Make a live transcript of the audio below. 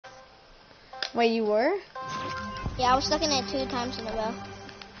Wait, you were? Yeah, I was stuck in it 2 times in a row.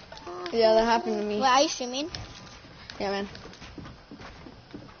 Yeah, that happened to me. Wait, are you streaming? Yeah, man.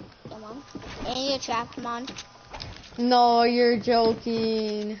 Come on. And you're trapped, come on. No, you're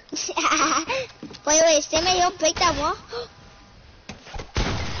joking. Wait, Stimmy, you'll break that wall?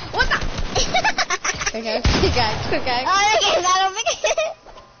 What the? Okay. Oh, okay, that'll make it.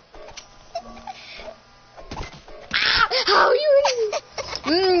 How are you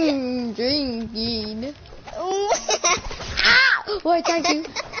drinking? Oh, I tried to.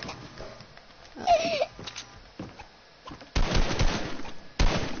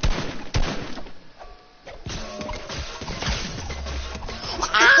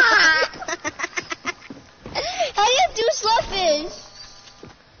 How do you do slowfish?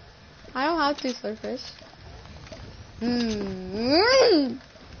 I don't have to surface.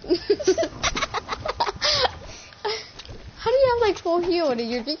 How do you have like full healed and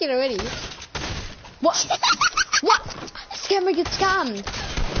you're drinking already? What? What? Scammer gets scammed.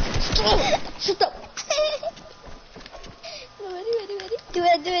 Shut up. Ready. Do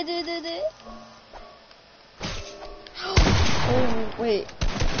it. Oh, wait.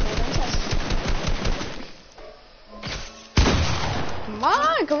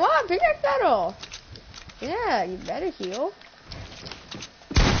 Come on, pick up battle. Yeah, you better heal.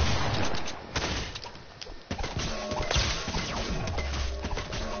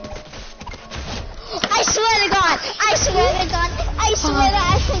 I swear to God. I swear that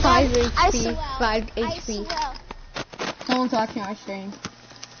I forgot. 5 HP. 5 HP. Someone's watching our stream.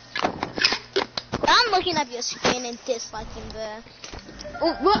 I'm looking up your screen and disliking the.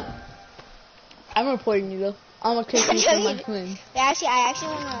 Oh, what? I'm reporting you though. I'm gonna click you from my screen. I actually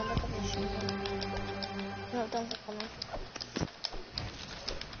want to look up your screen. No, don't click on me.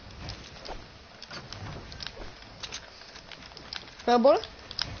 Ball?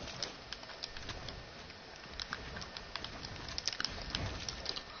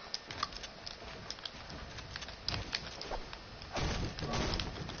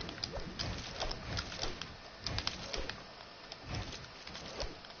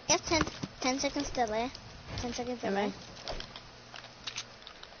 Yes, 10 seconds delay. 10 seconds delay.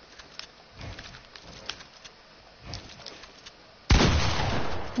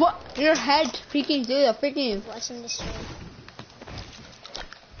 What? Your head peeking through the freaking. Watching the stream.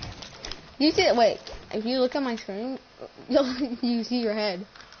 You see it? Wait. If you look at my screen, you see your head.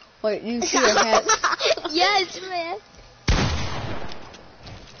 Wait, you see your head? Yes, man.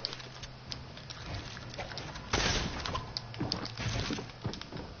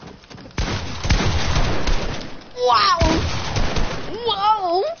 Wow!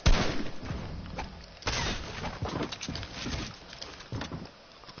 Whoa!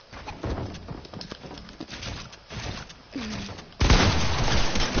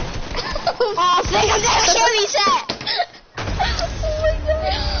 Oh, think of that kill me set! Oh my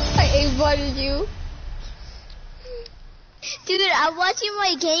god! I aimbotted you. Dude, I'm watching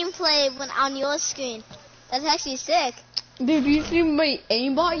my gameplay on your screen. That's actually sick. Did you see my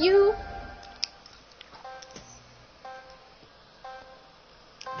aimbot you?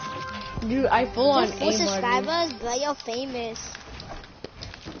 Dude, I full on Full aimbot you. subscribers, but you're famous.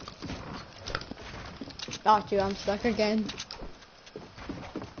 Got you, I'm stuck again.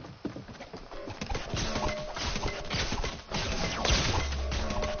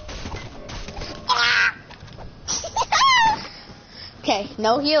 Okay,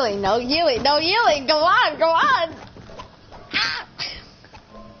 no healing, no healing, no healing. Go on, go on.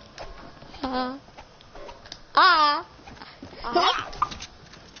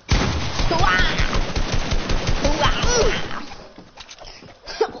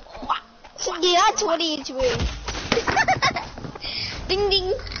 Yeah, 20 HP. Ding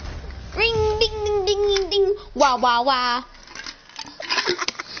ding, ring ding ding ding ding ding. Wah wah wah.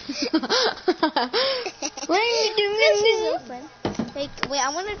 Ring ding ding ding. Wait, I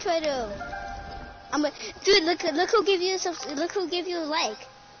want to try to. Dude, look who give you a like.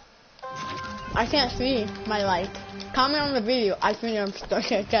 I can't see my like. Comment on the video. I think I'm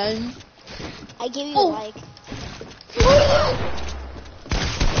stuck again. I give you a like.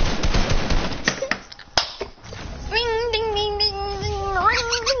 Ring ding ding ding ding ring.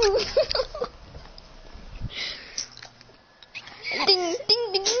 Ding ding ding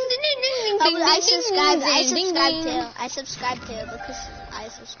ding ding ding ding. I subscribe to because I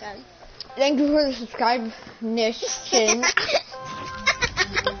subscribe. Thank you for the subscribe mission.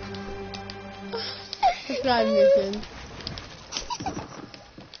 Subscribe mission.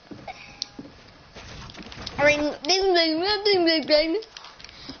 Ring ding ding ding ding ding.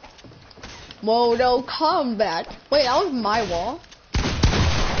 Mortal Kombat. Wait, that was my wall.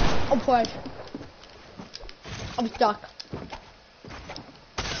 Oh boy. I'm stuck.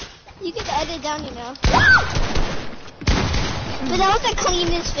 You can edit down, you know. But that was the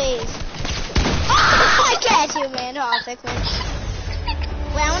cleanest face. I catch you, man. No, I'll fix it.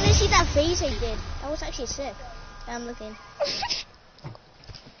 Wait, I want to see that face I did. That was actually sick. I'm looking.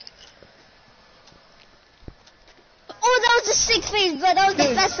 Oh, that was a sick face, but that was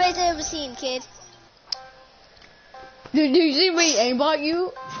the best face I've ever seen, kid. Did you see me aimbot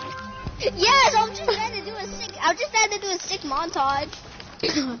you? Yes, I'm just trying to do a sick montage.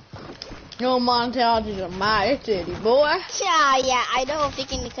 No montages of my city, boy. Yeah, I know if you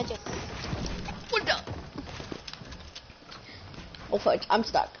can cut your... What the? Oh fudge, I'm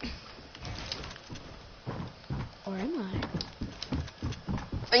stuck. Or am I?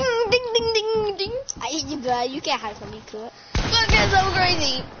 Ding, ding, ding, ding, ding. You can't hide from me, cool. Look, it's so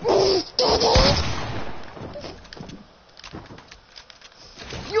crazy.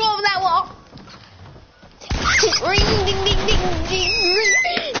 You over that wall. Ring, ding, ding, ding, ding, ring.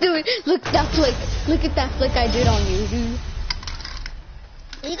 Dude, look at that flick. Look at that flick I did on you, dude.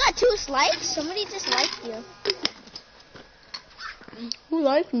 You got 2 likes? Somebody just liked you. Who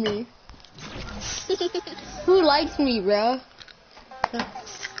likes me? Who likes me, bro?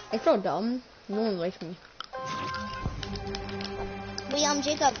 It's so dumb. No one likes me. Wait,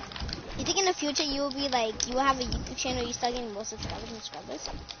 Jacob, you think in the future you will be like, you will have a YouTube channel, you start getting more subscribers and subscribers?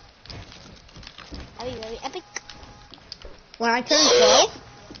 That'd be very epic. When I turn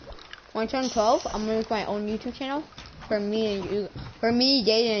 12, I'm gonna make my own YouTube channel for me and you, for me,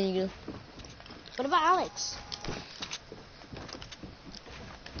 Jaden, and you. What about Alex?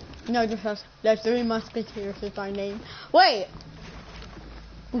 No, just us. There's 3 Musketeers is our name. Wait,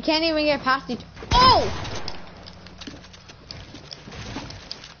 we can't even get past each. Oh!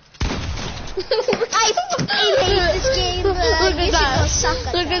 I hate this game. Look at that!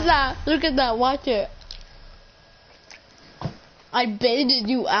 Look Look at that! Look at that! Watch it. I baited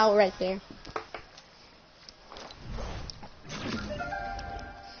you out right there.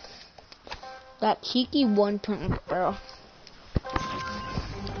 That cheeky one point, bro.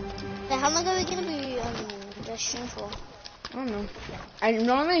 How long are we gonna be on the stream for? I don't know. I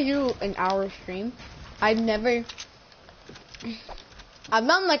normally do an hour stream. I've done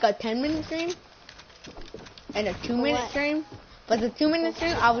like a 10-minute stream and a 2-minute stream. But the 2-minute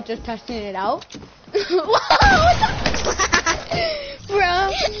stream, I was just testing it out.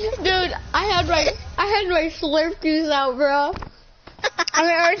 Bro, dude, I had my slurp juice out, bro. I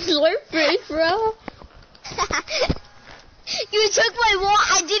mean, our slurp face, bro. You took my wall.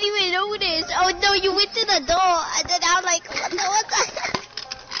 I didn't even notice. Oh no, you went to the door, and then I was like, what the?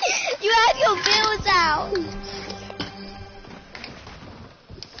 You had your bills out.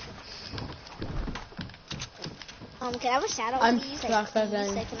 Can I have a shout out, please? Can I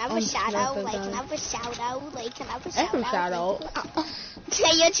have a shout out? Can I have a shout out? Can I have a shout out? Shout out.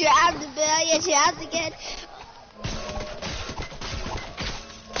 Okay, you're trapped, Bill. You're trapped again.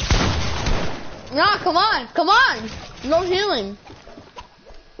 No, come on. No healing.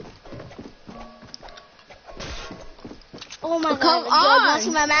 Oh my god. Come Yo, you wanna on.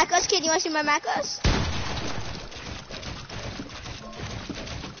 see my macros, kid? You wanna see my macros?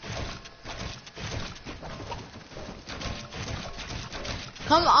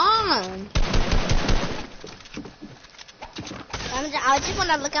 Come on. I just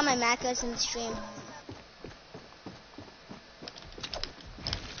wanna look at my macros in the stream.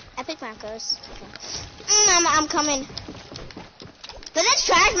 Epic macros. Okay. I'm coming. But that's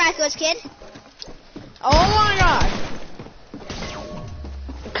trash macros, kid. Oh my god.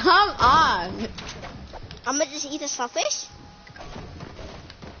 Come on. I'm gonna just eat the saltfish.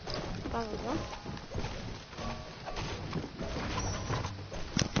 There we go.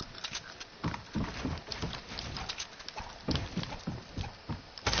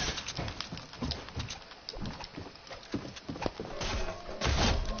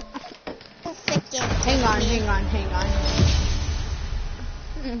 Hang on. You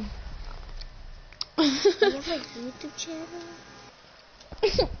have a YouTube channel?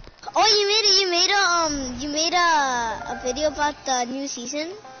 Oh, you made a video about the new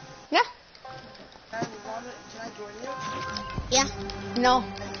season? Yeah. Can I join you? Yeah. No.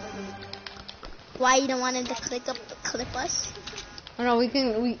 Why you don't want him to clip us? Oh no,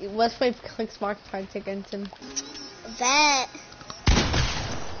 let's play Click Smart Cards against him. Bet.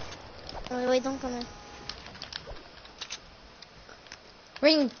 Wait, don't come in.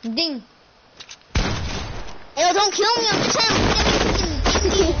 Ring, ding. Hey, don't kill me, I'm just trying to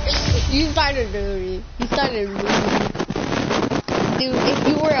get me. You started dirty. Dude, if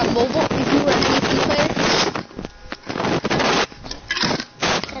you were a PC player.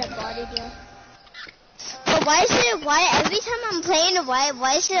 Could have bodied you. Oh, why every time I'm playing,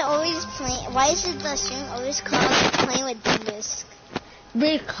 why is it always playing, why is it the stream always called playing with Risk?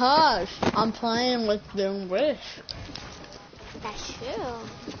 Because I'm playing with Doom Risk. That's true.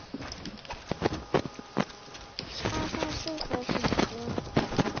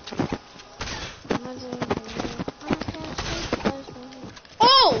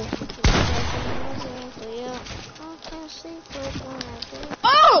 Oh!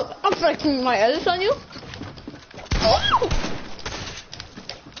 Oh! I'm flexing my edits on you. Oh!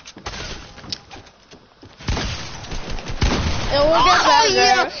 It will get better.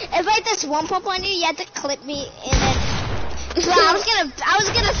 Yeah. If I just one pop on you, you have to clip me and then. Bro, I was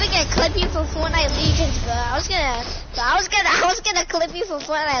gonna freaking clip you for Fortnite Legions, bro. I was gonna clip you for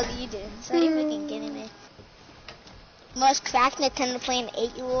Fortnite Legions. Are you freaking kidding me? Most cracked Nintendo playing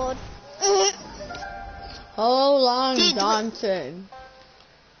 8-year-old. Hold on, Dude, Johnson.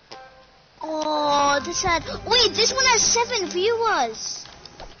 Oh, this had. Wait, this one has 7 viewers.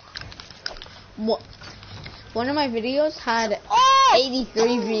 What? One of my videos had Oh!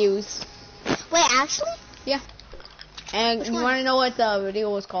 83 views. Wait, actually? Yeah. And Which you one? want to know what the video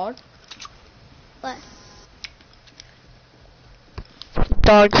was called? What?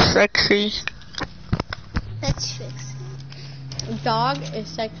 Dog sexy. That's tricks. Dog is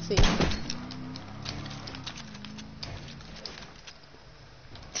sexy.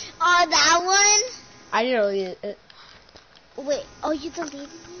 Oh, that one? I deleted it. Wait, oh, you deleted it?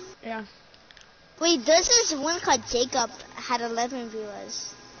 Yeah. Wait, there's this one called Jacob, had 11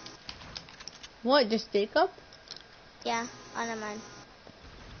 viewers. What? Just Jacob? Yeah, oh, never mind.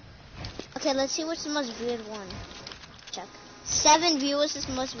 Okay, let's see what's the most weird one. Check. 7 viewers is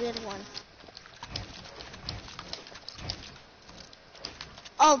the most weird one.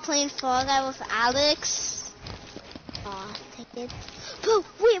 Oh, playing Fall Guy with Alex. Aw, take it. Oh,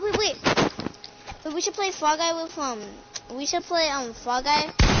 wait. Wait, we should play Fall Guy with, we should play, Fall Guy.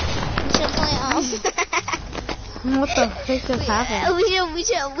 We should play, What the heck is happening?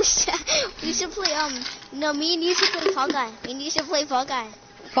 we should play, no, me and you should play Fall Guy. Me and you should play Fall Guy.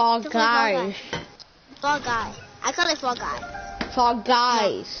 Fall To play Fall Guys. Fall Guy. I call it Fall Guy. Fall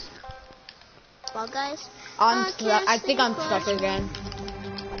Guys. Fall Guys? I think I'm stuck again.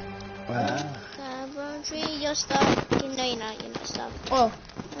 You're stuck. No, you're not stuck. Oh.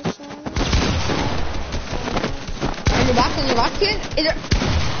 Are you back in? Is it?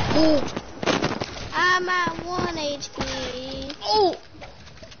 Oh. I'm at 1 HP. Oh.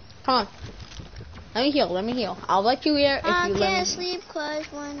 Come on. Let me heal. I'll let you hear if I you let me. can't sleep cause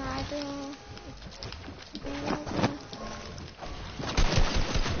when I do.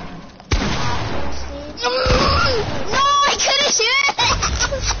 No, I couldn't shoot it.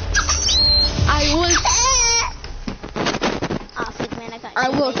 I was. Oh, freak, man, I got I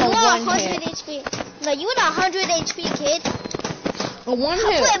was a you were one 100 hit. HP. No, you were 100 HP, kid. A one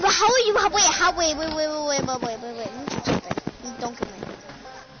hit. Wait, but how are you? Wait. Let me do something. Don't kill me.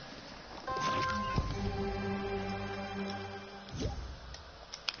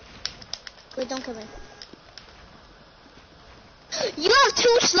 Wait, don't kill me. You have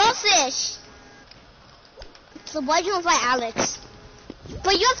 2 slugfish. So why'd you invite Alex?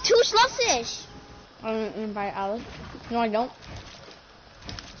 But you have 2 slugfish. I didn't invite Alex. No, I don't.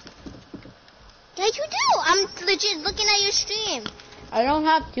 Yeah, you do. I'm legit looking at your stream. I don't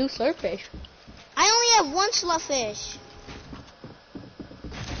have 2 surfish. I only have 1 slugfish.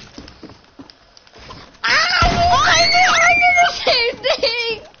 I did the same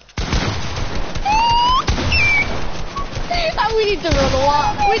thing. We need to run a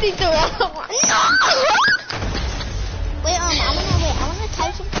walk. No! Wait, I wanna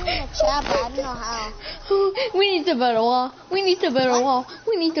type something in the chat, but I don't know how. We need to build a wall. We need to build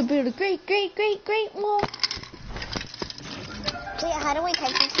a great wall. Wait, how do I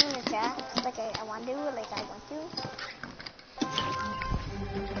type something in the chat? Like I want to.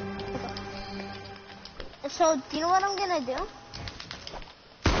 So, do you know what I'm gonna do?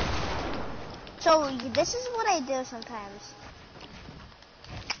 So, this is what I do sometimes.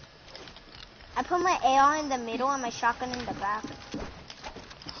 I put my AR in the middle and my shotgun in the back.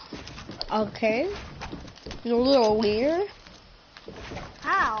 Okay. You're a little weird.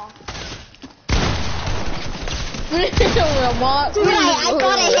 How? I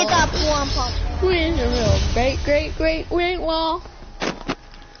thought I hit that one pump. We need a real great wall.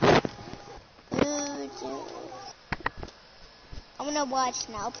 I'm gonna watch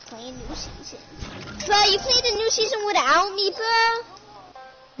now playing new season. Bro, you played the new season without me, bro?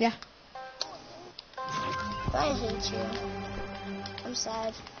 Yeah. I hate you. I'm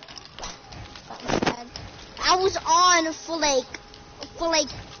sad. I was on for like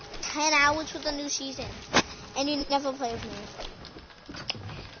 10 hours with the new season. and you never play with me.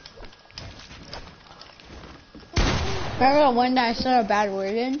 Remember the one that I said a bad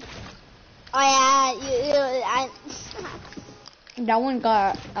word in? Oh yeah, That one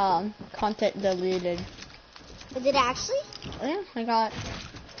got content deleted. But did it actually? Yeah, I got.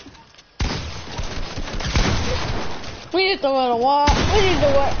 We need to win a wall. We need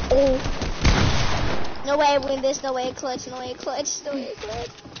to win. Oh. No way I win this. No way clutch. No way clutch. No way clutch.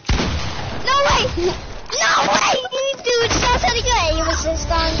 No way! No way! Dude, stop setting your aim assist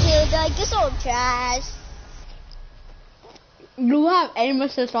on too. Like, you're so trash. You have aim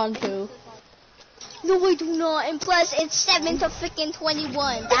assist on too. No, I do not. And plus, it's 7 to freaking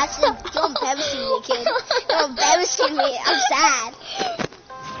 21. That's you're embarrassing me, kid. You're embarrassing me. I'm sad.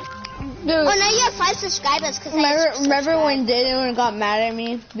 Dude, Oh, now you have 5 subscribers. Cause remember when Dylan got mad at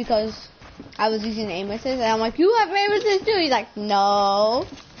me because I was using aim assist? And I'm like, you have aim assist too? He's like, no.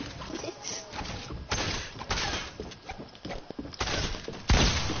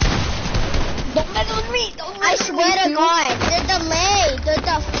 Don't mess with me. Don't I mess with swear to me. God, the delay. The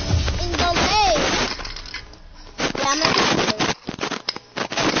delay.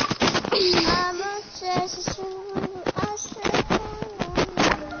 Yeah, I'm gonna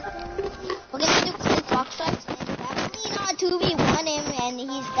We're gonna do quick box shots, and definitely not 2v1 him, and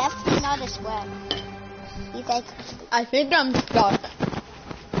he's definitely not a square. He's like, I think I'm stuck.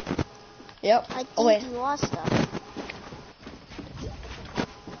 Yep. I think Oh, wait. you are stuck.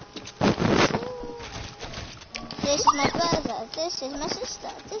 This is my brother, this is my sister,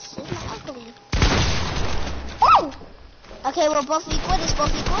 this is my uncle. Oh! Okay, we're both equal, it's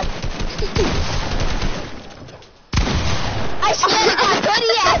both equal. I swear to God, 30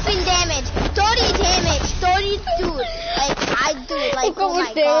 effing damage, 30 damage, 30, dude, like, I do, like, Look oh how my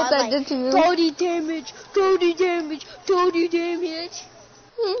much damage God, I like, did to you. 30 damage, 30 damage, 30 damage.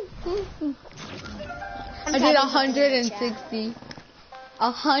 I did 160.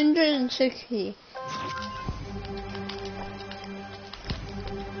 160.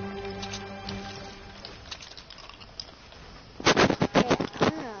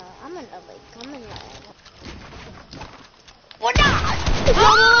 We're not!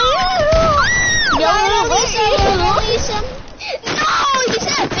 No, you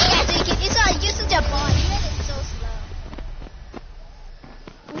said a big ass kid. You're such a bot. You made it so slow.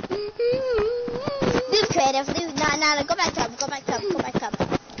 Dude, creatively. Nah, go back up.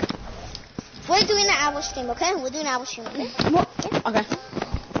 We're doing an hour stream, okay? We're doing an hour stream, okay? Okay.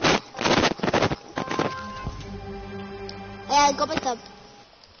 Yeah, go back up.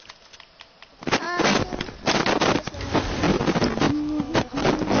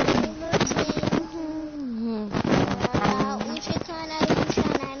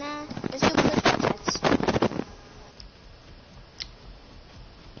 Let's do quick shots.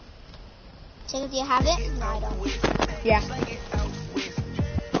 Jacob, do you have it? No, I don't. Yeah.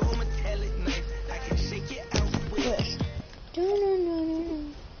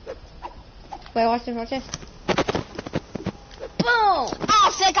 Wait, watch this. Boom!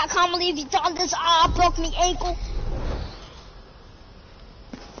 Oh, Fick, I can't believe you done this. Ah, I broke my ankle.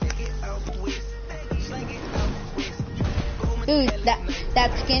 Dude,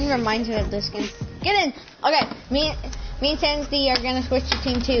 that skin reminds me of this skin. Get in! Okay, me and Sensei are gonna switch to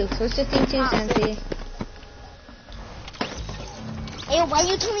team 2. Switch to team 2, Sensei. Hey, why are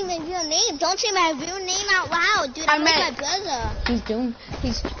you telling my real name? Don't say my real name out loud, dude. I'm like my brother. He's Doom.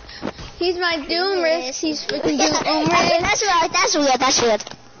 He's my Doom risk. He's freaking Doom Okay, risk. that's weird.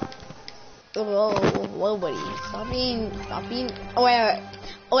 Whoa, buddy. Stop being. Oh wait.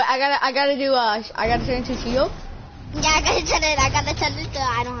 I gotta turn into shield. Yeah, I gotta tell it.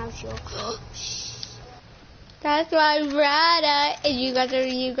 I don't have shield. That's my brother. And you gotta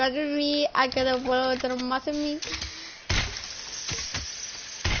read. I gotta follow the muscle me.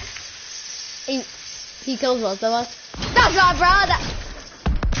 He kills both of us. That's my brother.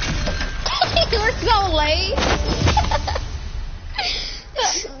 We're so late.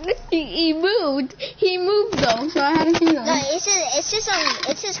 He moved. He moved though, so I had to shoot him. No,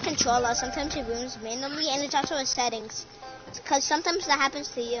 it's just controller. Sometimes it moves randomly, and it's also in settings. Because sometimes that happens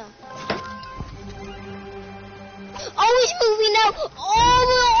to you. Oh, he's moving now.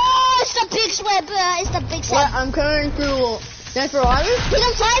 Oh, it's the big sweat, bro. It's the big sweat. What? I'm coming through. That's for water? Hit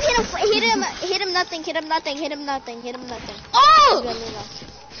him 5, hit him nothing. Oh!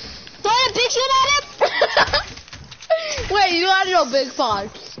 Throw a big shit at him. Wait, you gotta go big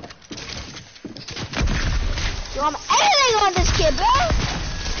fox. Yo, I'm editing on this kid, bro.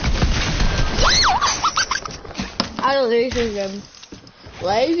 I laser him.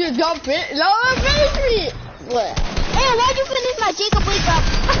 Laser jump it. No, finish me. What? Hey, why'd you finish my Jacob wake up?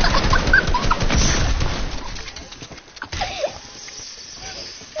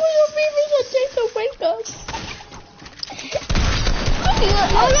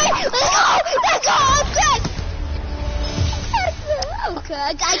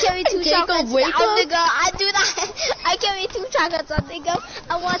 I carry 2 Jacob, chocolates. wake I'm up. nigga. I do that. I carry 2 chocolates. I'm nigga.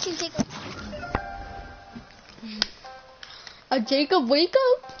 I'm watching Jacob. Jacob, wake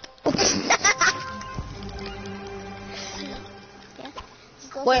up. Yeah.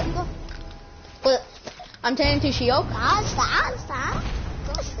 Go, Wait. go. But I'm turning to Shio. Stop.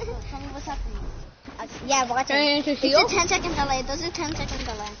 Tell me what's happening. Yeah, watch it. Turning to It's Shio. a 10-second delay. Those are 10-second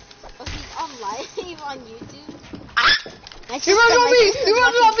delay. Oh, he's on live on YouTube. You run on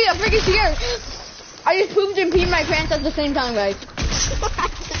me. I'm freaking scared. I just pooped and peed my pants at the same time, guys.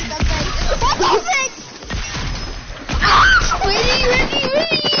 Ready.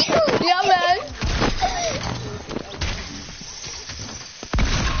 Yeah, man.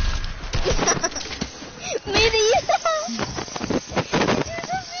 Mini.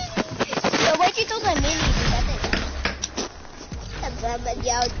 So what you told my mini? That's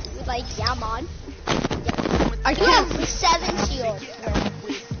yeah, like yeah, man. I You can't. have 7 shields.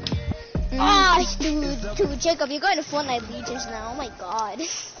 Oh, dude, Jacob, you're going to Fortnite Legions now. Oh my god.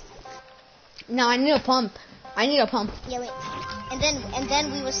 No, I need a pump. Yeah, wait. And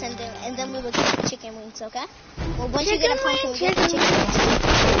then we will send them. And then we will get the chicken wings. Okay. Well, once you get a pumpkin, we get the chicken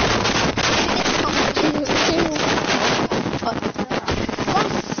wings.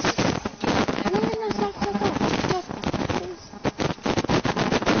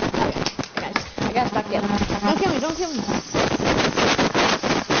 I gotta stop killing. Don't kill me.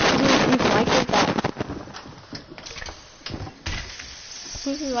 You like it that?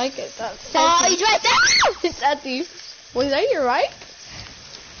 You like it that? Oh, he's right there. It's at the. Was that your right?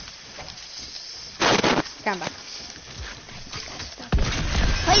 Come back.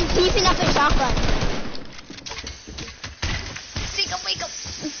 Oh, he's beefing up his shotgun. Jacob, wake up.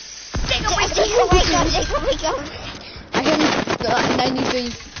 Jacob, wake up. I hit him 93.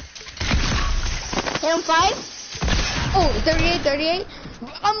 Hit him 5. Oh, 38.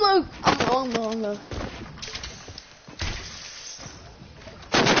 I'm low.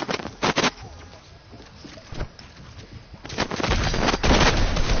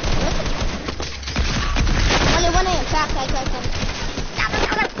 Only one hit. Back.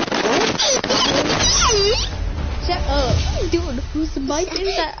 Shut up. Dude, who's the mic in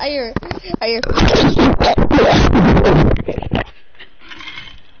that? I hear.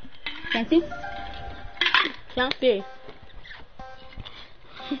 Shanti.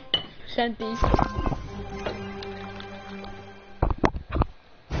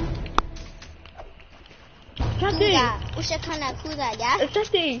 Kuda, yeah?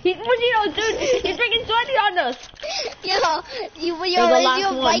 Shanti. Dude, you're drinking 20 on us. Yo, the last is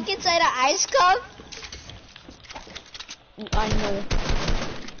your one. mic inside an ice cup? I know.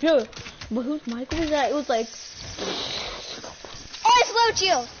 Dude, but whose mic was that? It was like. Oh, I float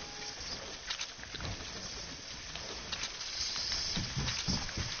you.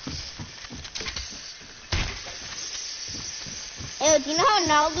 Hey, do you know how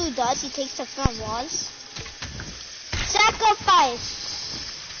Nalu does? He takes the front walls. Sacrifice.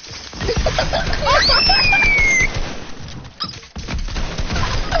 I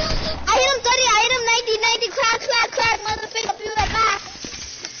hit him 30, I hit him 90, crack, motherfucker, be right back.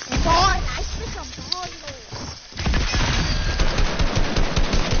 Ball, I took a ball.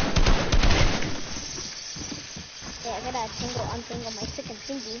 Yeah, I gotta untangle my second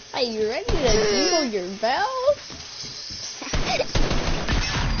thingy. Are you ready to jingle your bells?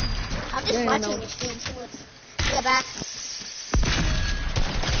 I'm just watching the stream, see what's... Get back.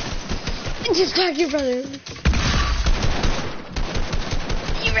 Just talk to your brother.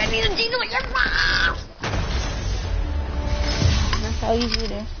 You ready to jingle your mom? That's how easy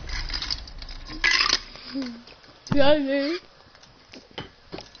it is. Yeah,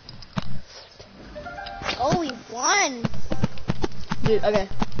 Oh, we won. dude, okay.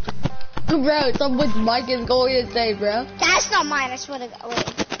 Bro, someone's mic is going to say, bro. That's not mine, I swear to God. Wait.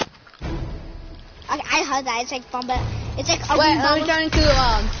 I heard that. It's like bomb. It's like a Wait, let me turn to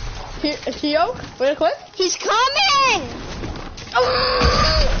Shio real quick. He's coming!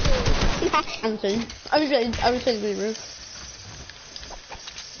 I'm saying the roof.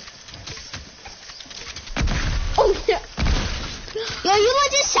 Oh yeah. Yo, you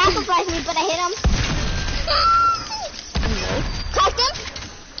would just sacrifice me, but I hit him. Cracked him?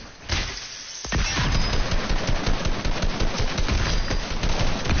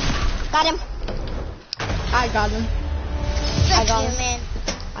 Got him. I got him. Thank got you, him. man.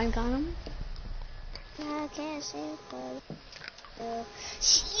 I got him. I can't say it.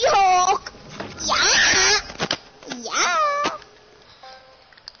 Yuck! Yeah!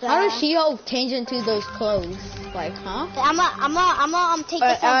 How does She-Hulk change into those clothes? Like, huh? I'm take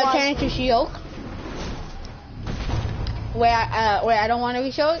the front Turn walls. into She-Hulk. Wait, I don't want to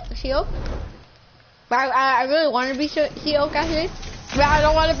be She-Hulk. But I really want to be She-Hulk actually. But I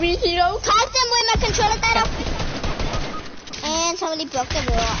don't want to be She-Hulk. Toss them with my controller that up. And somebody broke the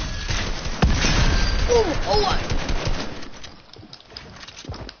wall. Oh.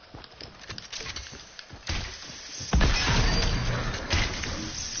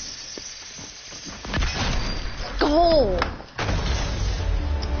 Go.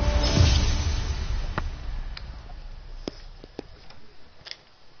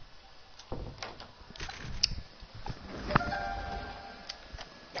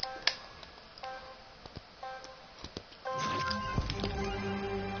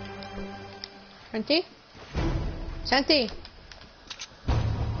 Santi.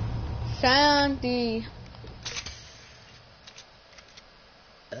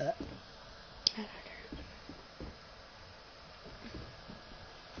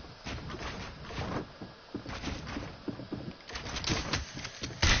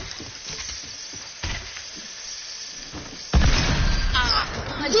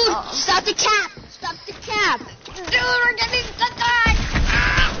 Dude, stop the cap! Stop the cap! Dude, we're getting stuck on!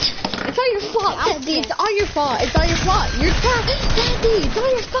 It's all your fault, Sandy. It's all your fault. It's all your fault. You're Sandy. It's all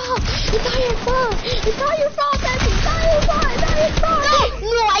your fault. It's all your fault. It's all your fault, Sandy. It's all your fault. It's all your fault.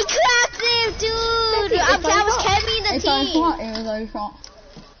 No, I cracked him, dude. I was carrying the It's all your team. fault. It was all your fault.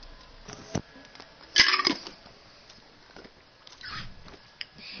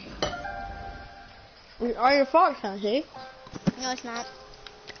 It's all your fault, Sandy. No, it's not.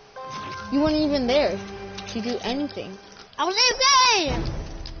 You weren't even there to do anything. I was in the game.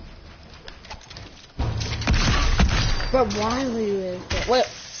 But why were you in there? Wait.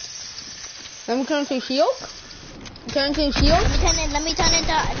 Let me turn into She-Hulk? Turn into She-Hulk? Let me turn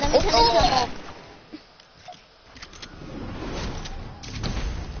into Hulk.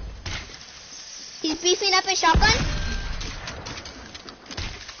 He's beefing up his shotgun.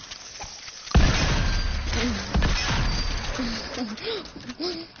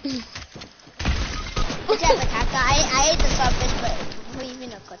 Good job, Akaka. I ate the surface, but we're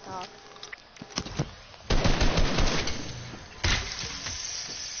even a good talk.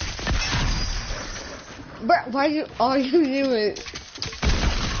 Bro, why you all you do is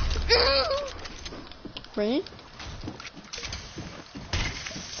Rain?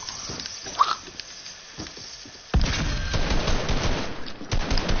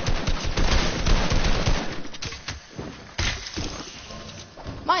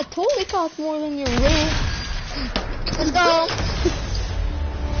 My totally cost more than your rent. Let's go.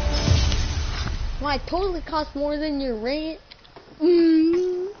 My totally cost more than your rent.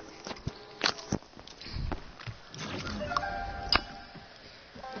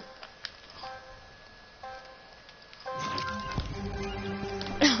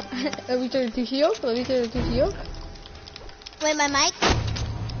 Let me turn it to She-Hulk. Let me turn it to She-Hulk. Wait, my mic.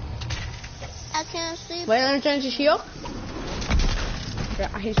 I can't sleep. Wait, let me turn it to She-Hulk. Yeah,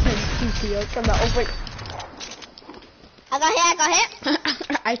 I hate turning to She-Hulk. I'm not open. I got hit.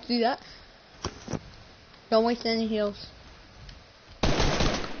 I see that. Don't waste any heals.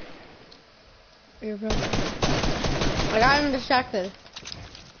 Here, bro. I got him distracted.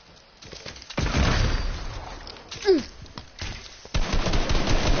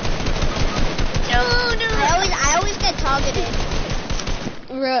 I always get targeted.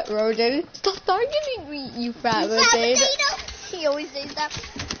 Rotated. Stop targeting me, you fat You fat rotated. potato. He always says that.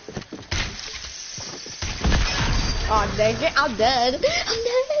 Oh, dang it. I'm dead. I'm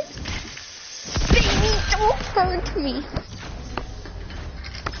dead. Baby, don't hurt me.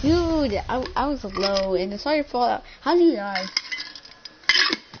 Dude, I was low and it's all your fault. How do you die?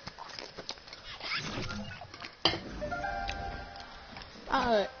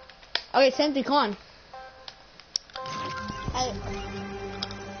 Okay, Santi, come on.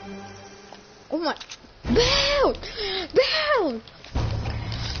 Oh my. Bound! Bound!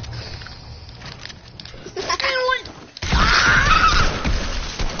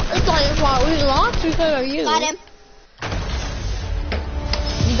 It's all your fault. We lost because of you. Got him.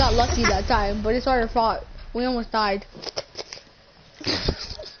 You got lucky that time, but it's all your fault. We almost died.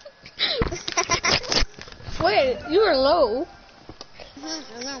 Wait, you were low.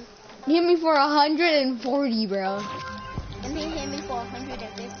 You hit me for 140, bro. And he hit me for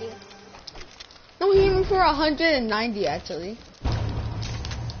 150. No, he hit me for 190, actually.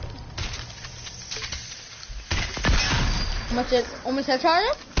 How much it? Almost headshot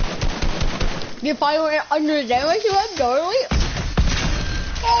him? You probably were under the damage you had, totally.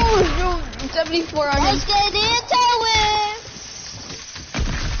 Oh, no, 74 on him. Let's get into it.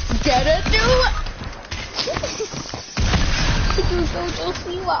 Get it, do it. Jojo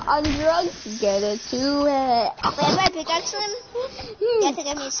Siwa on drugs. Get it to it. Wait, if I pickaxe him, you have to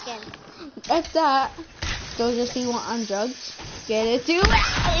give me a skin. That's that. Jojo Siwa on drugs. Get it to it.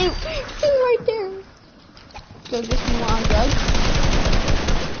 He's right there. Jojo Siwa on drugs.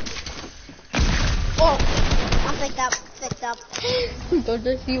 Oh, I'm picked up.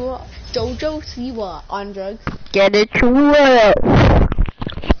 Jojo Siwa on drugs. Get it to it.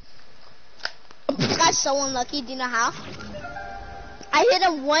 This guy's so unlucky. Do you know how? I hit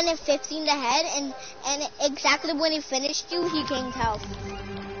him 1 and 15 to head, and exactly when he finished you, he gained health.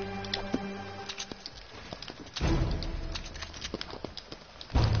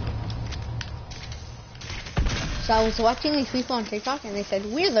 So I was watching these people on TikTok, and they said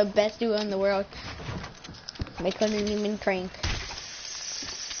we're the best duo in the world. They couldn't even crank.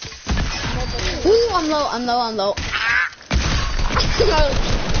 Ooh, I'm low. Ah!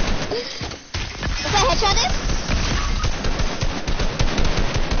 If I headshot him?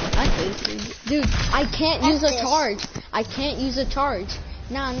 Dude, I can't use a charge. I can't use a charge.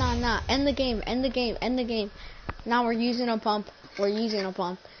 Nah. End the game. Now we're using a pump.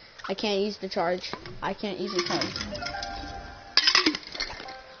 I can't use the charge.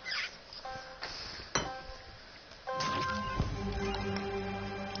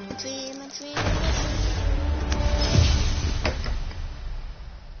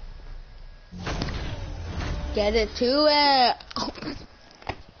 Get it to it.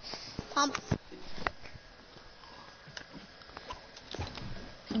 Pump.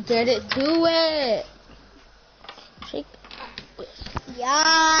 Get it to it. Shake.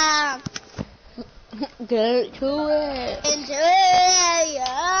 Yeah. Get it to it. Into it.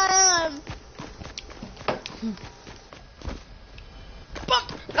 Yeah.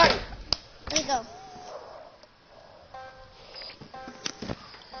 There you go.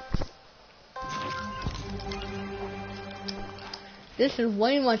 This is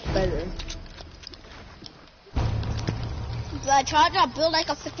way much better. The charger built like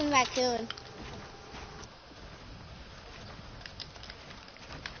a freaking raccoon.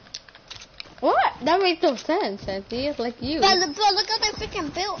 What? That makes no sense, Santi. It's like you. But look how they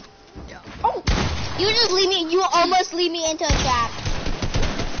freaking built. Oh, you almost lead me into a trap.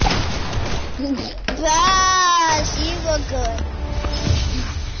 Gosh, you look good.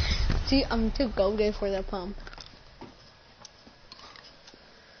 See, I'm too goated for the pump.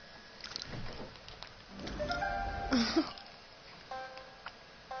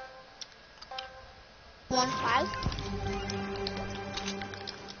 One five.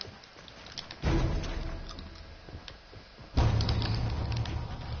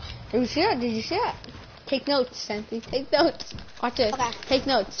 Did you see it? Take notes, Santi. Take notes. Watch it. Okay. Take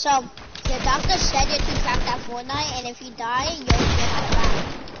notes. So, the doctor said if you crack that Fortnite, and if you die, you'll get out of that.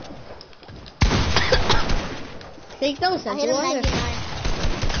 Take notes, I Santi. hit him 99.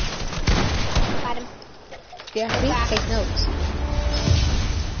 Got him. Yeah, please take notes.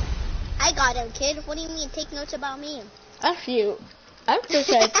 I got him, kid. What do you mean, take notes about me? F you. F you,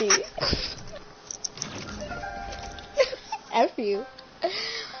 Santi. F you.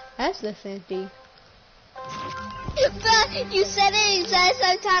 That's the Santi. But you said it at the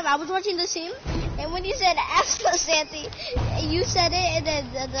same time. I was watching the stream, and when you said F the Santi, you said it, and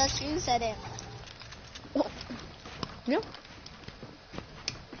then the stream said it. Yep.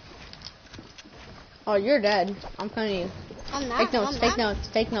 Oh, you're dead. I'm coming to you. I'm not. Take notes, I'm take not. notes,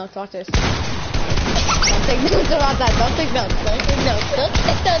 take notes. Watch this. Don't take notes about that. Don't take notes. Don't take notes. Don't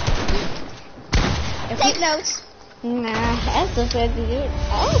take notes. Take notes. Nah, that's the Santi, dude.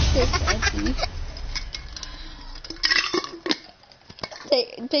 That's the Santi.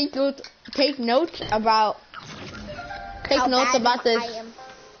 Take notes about. Take How notes bad about I this.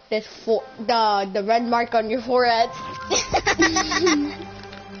 am. The red mark on your forehead.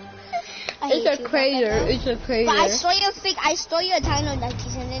 I hate It's a you, crater. Rebecca. It's a crater. But I saw your Dino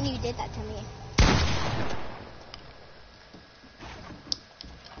Nuggies, and then you did that to me.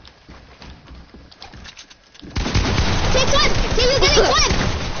 Take one! Take you getting one!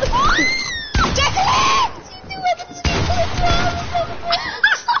 Oh! Get it! You do it!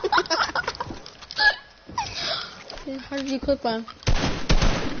 How did you clip on?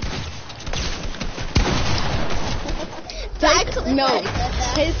 Take notes.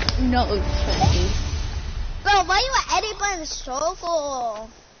 Take notes, Santi. Bro, why you edit button so full?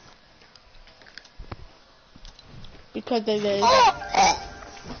 Because it is.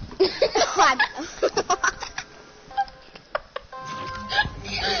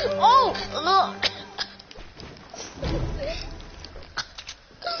 Oh, look.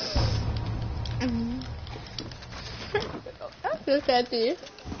 That's good, Santi.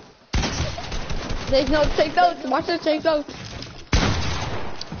 Take notes, take notes. Watch this, take notes.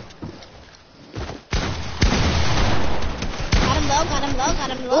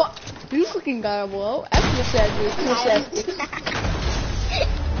 got him low. Oh, you fucking got him low. F the sandwich. F the sandwich.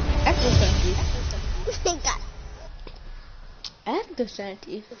 F the sandwich. F the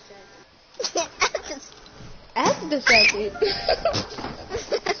sandwich. F the sandwich. F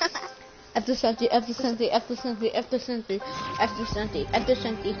the sandwich. F the sandwich. F the sandwich. F the sandwich. F the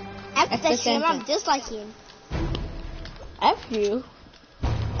sandwich. F the shit, I'm disliking. F you.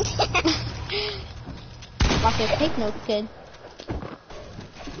 Rocket, take notes, kid.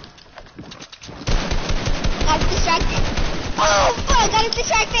 Got distracted. Oh, fuck, got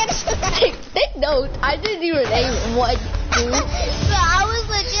distracted. Take notes. I didn't even name what, dude. So I was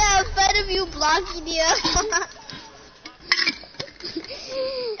legit in front of you blocking you.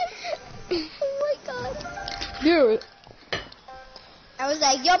 Oh my god. Dude. I was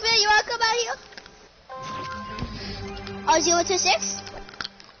like, yo, Bill, you wanna come out here? Oh, 026?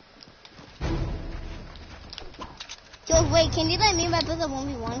 Yo, wait, can you let me and my brother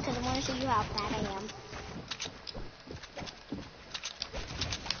 1v1? Because I want to show you how bad I am.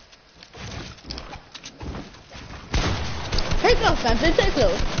 Take notes, Spencer. Take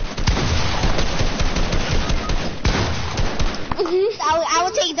notes. I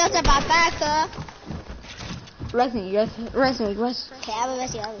will take notes about that, huh? Rest me. Okay, I will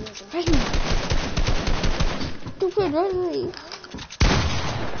rest you. Stupid, rest me.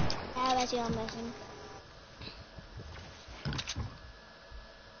 I'm messing.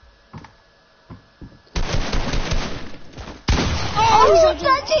 Oh,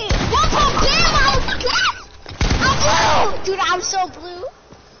 that's it! What's up, I'm blue! Dude, I'm so blue.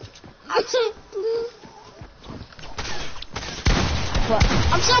 I'm so blue. What?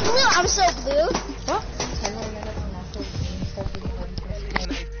 I'm so blue. I'm so blue. What?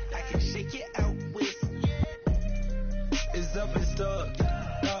 I can shake it out with. It's up and stuck.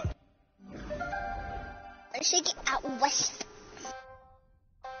 Shake it out west.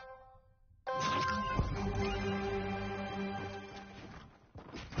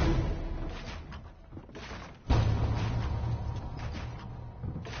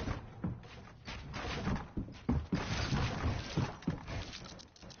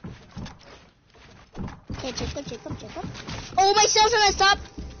 Okay, Jacob. Oh, my cells are messed up.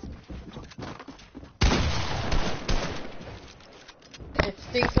 It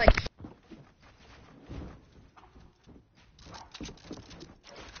stinks like.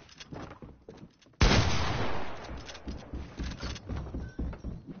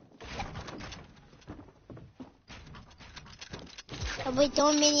 Oh, wait,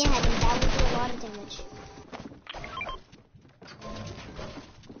 don't minion head him. That would do a lot of damage.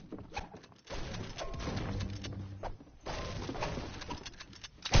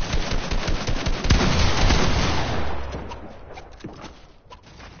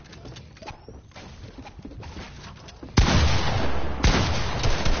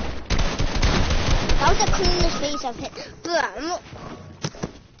 That was the cleanest face I've hit.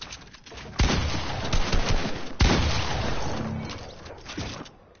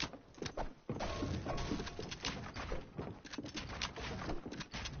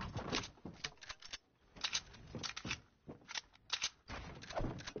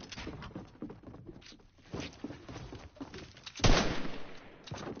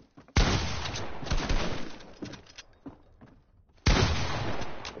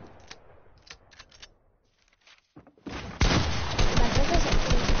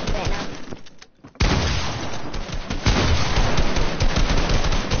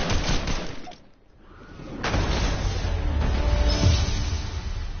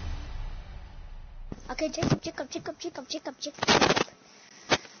 Okay, Jacob.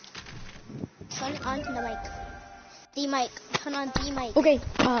 Turn on the mic. Turn on the mic. Okay,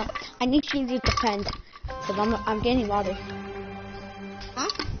 I need you to defend. Cause I'm getting water. Huh?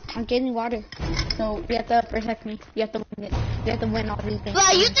 I'm getting water. So you have to protect me. You have to win it. You have to win all these things.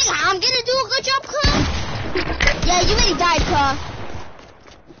 Well, you think I'm gonna do a good job, Cuz? Yeah, you already died, Cuz.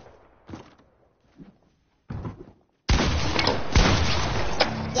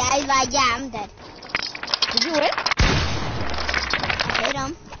 Yeah, he's like, yeah, I'm dead. Did you win? I hit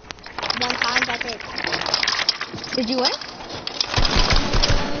him. One time, that's it. Did you win?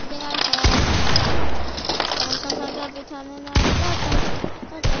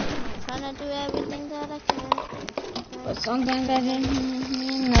 Trying to do everything that I can. But sometimes I didn't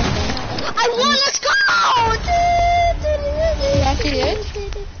mean nothing. I won! Let's go! You actually did?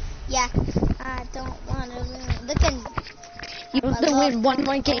 Yeah. I don't want to win. Look at You have to win one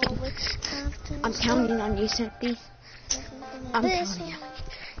more game. I'm counting on you, Cynthia. I'm counting on you.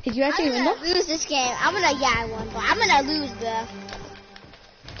 Did you actually win though? lose this game. I won, but I'm gonna lose, bro.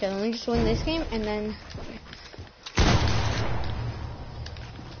 Okay, let me just win this game and then.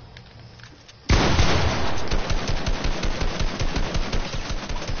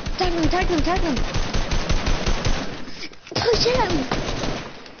 tag him. Push him.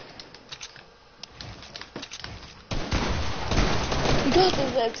 You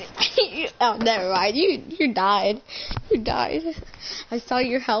got this. Oh, never mind. You died. I saw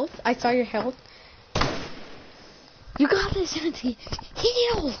your health. You got this, Andy.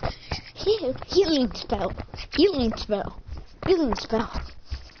 Heal. Healing spell.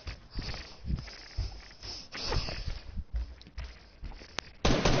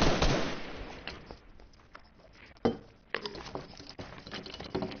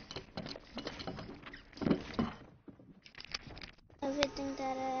 Everything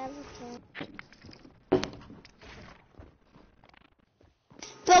that I ever can.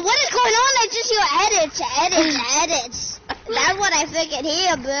 But what is going on? I just hear edits. That's what I freaking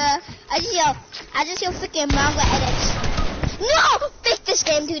hear, bro. I just hear freaking manga edits. No! Fix this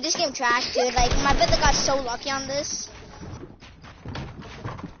game, dude. This game trash, dude. Like, my brother got so lucky on this.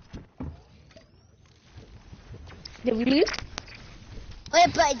 Did we lose?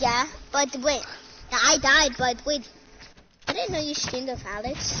 Wait. Now, I died, but wait. I didn't know you streamed with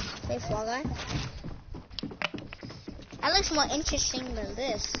Alex. Play Fall Guy. That looks more interesting than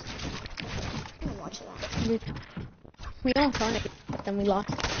this. I'm gonna watch that. We don't found it, then we lost.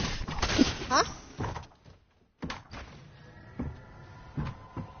 Huh?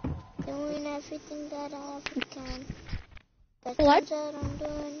 Doing everything that I ever can. But What? turns out I'm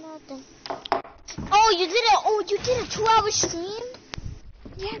doing nothing. Oh, you did a 2-hour stream?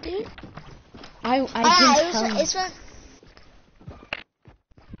 Yeah, dude. I didn't tell you. It's from...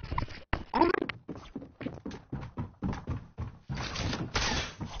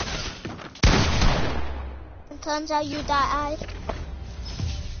 Turns out you died.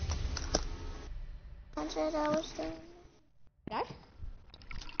 Turns out I was there. Dad?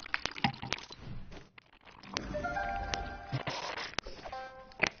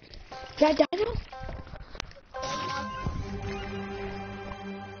 Dad died now?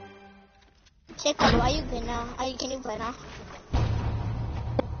 Jacob, why you good now? Can you play now?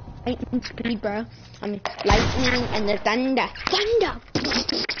 Lightning speed, bro. I mean, lightning and the thunder.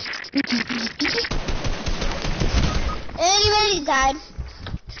 You already died.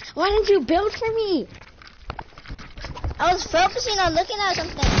 Why didn't you build for me? I was focusing on looking at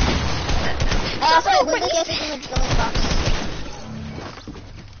something. I also went to get something with the box.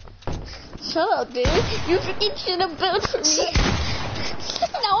 Shut up, dude. You freaking should have built for me.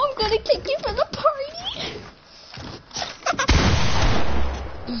 Now I'm gonna kick you from the party.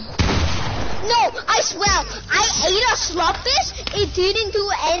 No, I swear, I ate a slopfish. It didn't do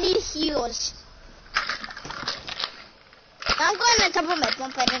any heals. I'm going to top of my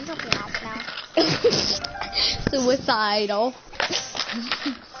bump, but I'm jumping off now. Suicidal.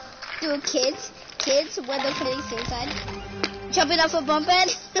 Dude, kids, when they're putting suicide, jumping off a bump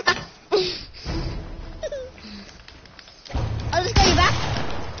bed. I'll just call you back.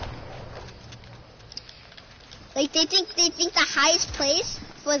 Like they think the highest place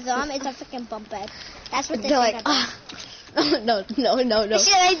for them is a freaking bump bed. That's what they They're think. like, no. Should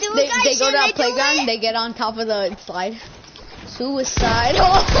I do They it, guys? go to Should I a do playground, it? they get on top of the slide.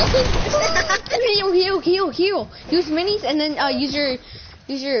 Suicidal. Heal. Use minis and then use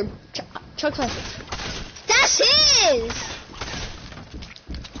your chuck slices. That's his.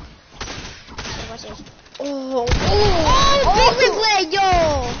 What's yours? Oh, Big replay, yo!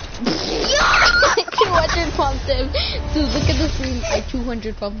 200 pumped him. Dude, look at the screen. I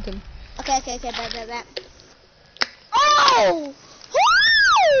 200 pumped him. Okay, bet. Oh!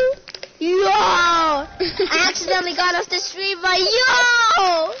 Woo! Yo! I accidentally got off the stream, but yo!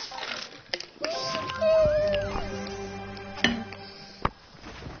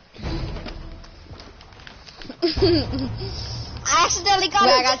 I accidentally got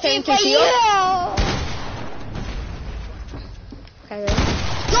off the stream, but yo! Okay, ready?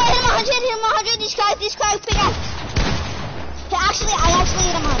 Go hit him 100, these guys pick up. Actually, I actually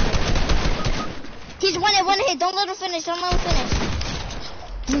hit him 100. He's one hit, don't let him finish.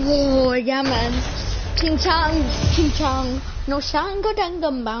 Oh, yeah, man. Ching chong. No shango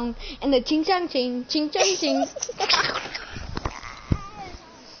dangum bang. And the ching chong ching. Ching.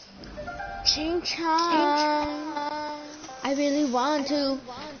 Ching chong. I really want to.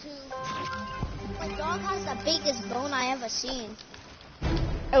 My dog has the biggest bone I ever seen.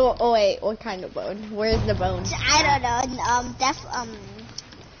 Oh wait, what kind of bone? Where's the bone? I don't know.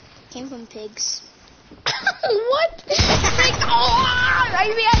 Came from pigs. What? Do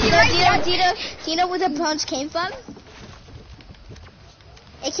you know where the bones came from?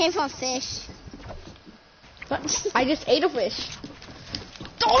 It came from fish. What? I just ate a fish.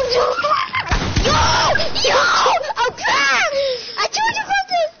 Yo! I'm cracked! I told you about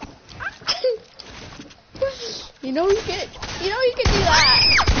this! You know you can do that.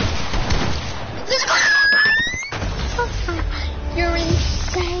 You're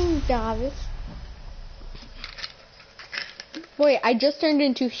insane, Davis. Wait, I just turned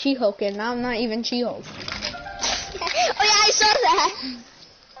into She-Hulk and now I'm not even She-Hulk. Oh yeah, I saw that.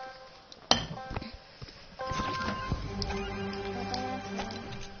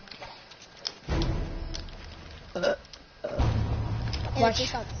 Watch.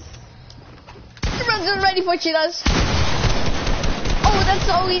 Everyone's ready for cheetahs. Oh, that's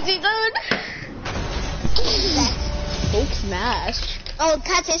so easy, dude. Hulk smash. Oh,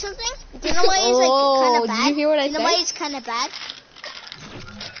 can I say something? Do you know why he's like kind of bad? Did you hear what I You know said? why he's kind of bad?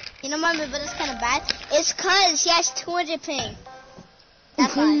 You know why my brother's kind of bad? It's cause he has 200 ping.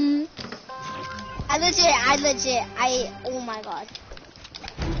 That's why. Oh my god.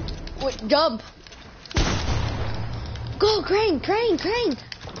 Wait, jump. Go, Crane.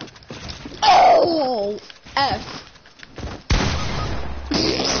 Oh, F.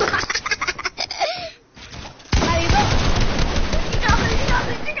 You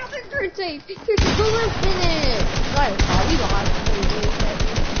got this. Third save. Let's finish. Guys, we lost.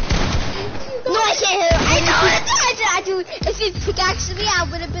 No, I can't hit him. I do. If he pickaxed me, I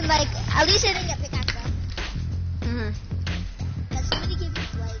would have been like, at least I didn't get pickaxed though. Mhm. But somebody gave me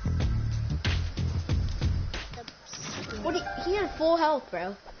like, What? He had full health,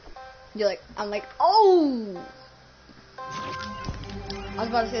 bro. You're like, I'm like, oh. I was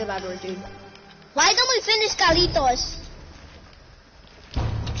about to say the bad word, dude. why don't we finish Galitos?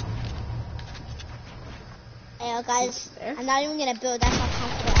 Hey, guys, There? I'm not even gonna build. That's how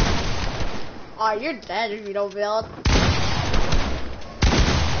confident I am. Oh, you're dead if you don't build.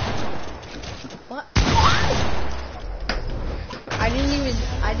 What? I didn't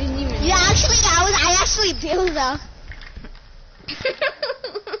even. Yeah, actually, I actually built though.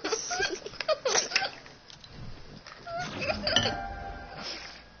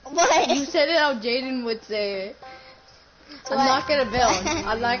 What? You said it how Jaden would say it. I'm not gonna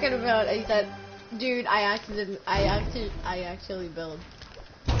build. And he said, dude, I actually build.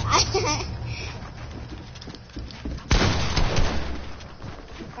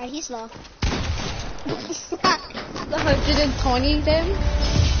 Alright, he's low. The 120 then?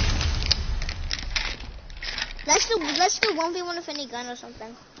 Let's do 1v1 with any gun or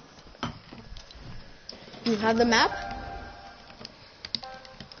something. You have the map?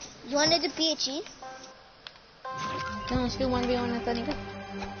 You wanted to be a cheat? No, let's do 1v1 with any gun.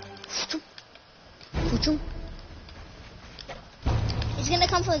 He's gonna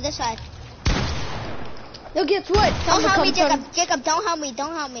come from this side. No, guess what? Don't help me, Come Jacob. from- Jacob, don't help me.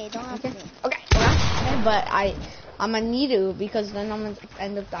 Don't help me. Okay. But I'm gonna need to because then I'm gonna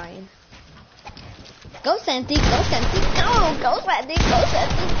end up dying. Go, Santi. Go, Santi. Go, Santi.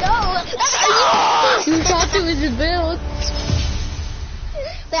 Go. You thought it was a build.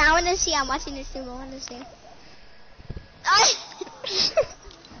 Wait, I wanna see. I'm watching this stream. I wanna see.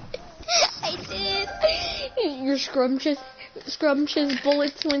 I did. Your scrumptious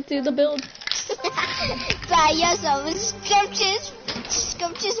bullets went through the build. But yes, I was scrumptious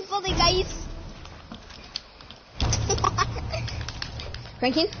bully, guys.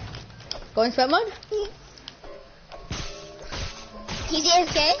 Ranking? Go in sweat mode? He's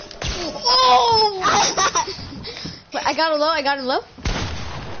AFK. Oh! Wait, I got him low.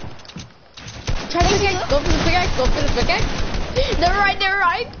 Try to pickaxe. Go for the pickaxe. Never right.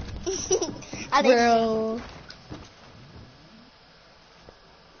 Bro.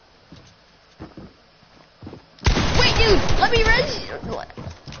 Wait, dude, let me res you.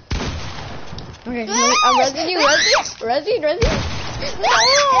 Okay, I'm resing you. No!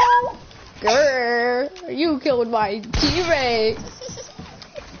 Grr, you killed my T-Rex.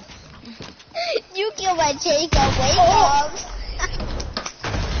 You killed my Jacob. Wake up.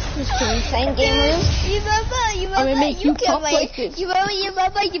 Just insane gamers. You remember? I'm gonna make you killed pop my. like this. You remember? You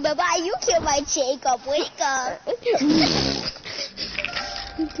killed my Jacob. Wake up.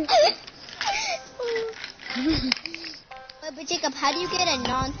 Wait, but Jacob, how do you get a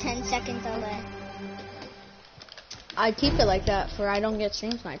non-10 second delay? I keep it like that for I don't get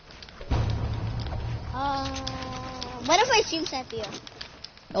stream sniped. What if I stream snipe you?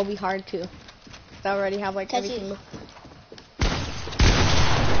 It'll be hard too. I already have like Cause everything.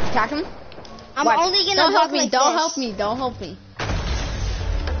 Attack him. I'm Watch. only gonna Don't walk help me. like Don't this. help me. Don't help me.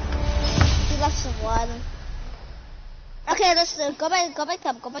 He left some blood. Okay, let's go back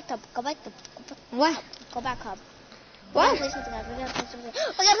up. What? Go back up. What? We're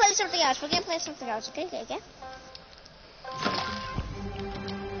gonna play something else. Okay.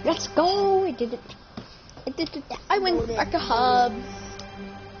 Let's go. I did it. I went back to hub.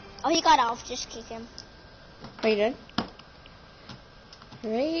 Oh, he got off. Just kick him. Wait, did?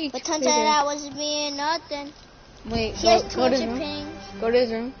 Wait. But turns out that was me nothing. Wait, He has go to his 200 room. ping. Go to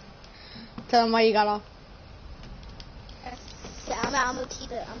his room. Tell him why you got off. Yeah, I'm gonna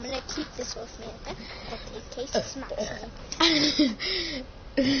keep it. I'm gonna keep this with me, okay? In case it smacks me.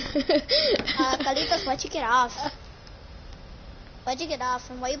 Carlitos, why'd you get off? Why'd you get off?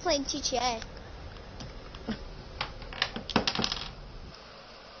 And why are you playing GTA?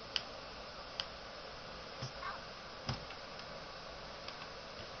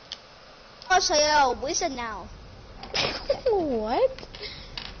 Oh, so you're a wizard now. What?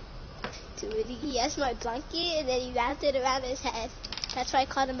 Dude, he has my blanket and then he wrapped it around his head. That's why I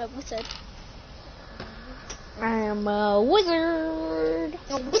called him a wizard. I am a wizard.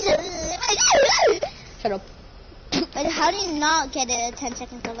 A wizard! Shut up. But how do you not get a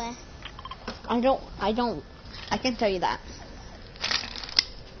 10-second delay? I can't tell you that.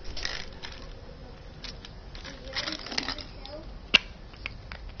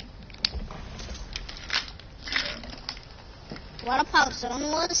 What a pop zone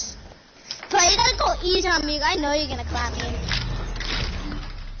was. But you gotta go easy on me. I know you're gonna clap me.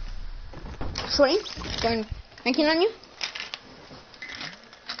 Shorty, going ranking on you?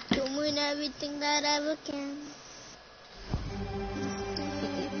 Doing everything that I ever can.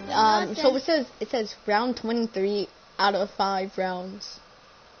 So it says round 23 out of 5 rounds.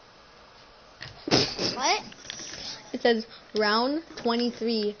 What? It says round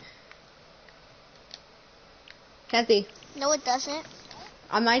 23. Kathy, No, it doesn't.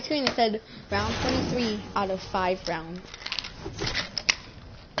 on my screen it said round 23 out of 5 rounds.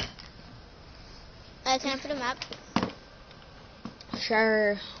 Can I put a map?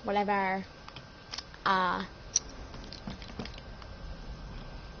 Sure, whatever.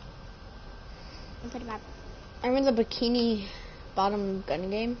 Put a map. I'm in the Bikini Bottom gun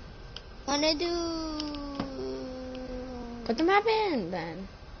game. Wanna do? Put the map in then.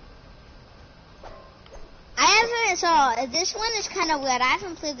 I haven't. So this one is kind of weird. I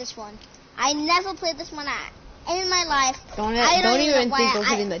haven't played this one. I never played this one in my life. Don't I don't even know think why of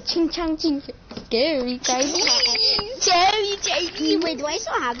putting the ching chang ching scary guys. Cherry JD. Wait, do I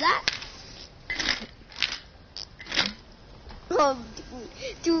still have that? Oh,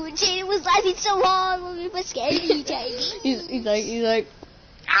 dude, Jaden was laughing so hard when we were scary JD. he's like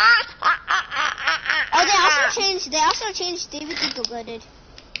Oh, they also changed David to Go-Gooded.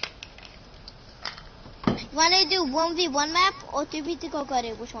 You wanna do 1v1 map or 3v to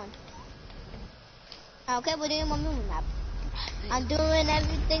Go-Gooded? Which one? Okay, we're doing 1v1 map. I'm doing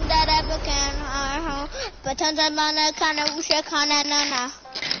everything that I ever can, but turns out I'm kinda wish I kinda na.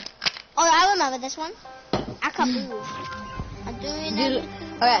 Oh, I remember this one. Akabu. I'm doing everything.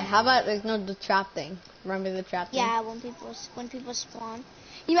 Okay, how about the trap thing? Remember the trap thing? Yeah, when people spawn.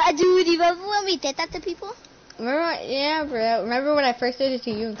 You remember when we did that to people? Remember? Yeah, bro. Remember when I first did it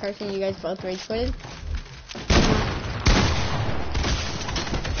to you and Carson? You guys both rage quitted.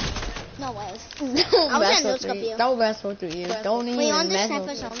 No way. Don't mess mess with me. Don't mess with you. Don't even Wait, you want to do mess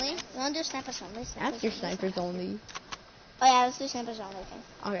snipers with me. only? You want to do snipers only? That's your snipers only. Oh yeah, let's do snipers only.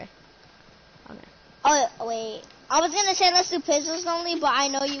 Okay. Oh wait, I was gonna say let's do pistols only, but I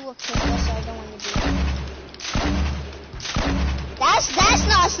know you were pistols, so I don't want to do that. That's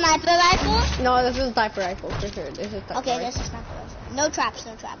not a sniper rifle. No, this is sniper rifle for sure. This is sniper Okay, rifle. this is sniper rifle. No traps,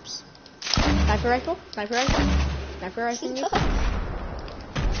 no traps. Sniper rifle? Sniper rifle? Sniper rifle?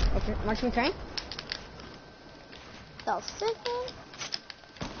 Okay, marching train? The frick?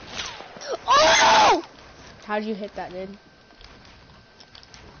 Oh! How'd you hit that, dude?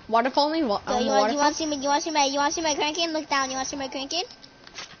 Waterfall only? You want to see my cranking? Look down. You want to see my cranking?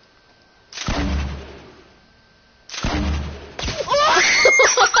 Oh!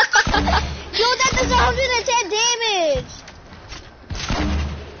 Yo, that does 110 damage.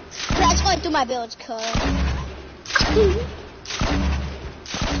 That's going through my builds, cuz.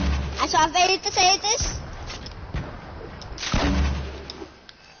 I saw this.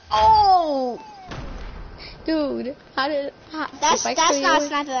 Oh! Dude, That's not a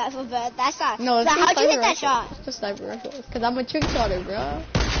sniper rifle, bro. That's not. No, it's how'd you hit that rifle. shot? It's just sniper rifle. Because I'm a trick shotter, bro.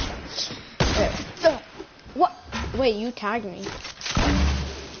 What? Wait, you tagged me.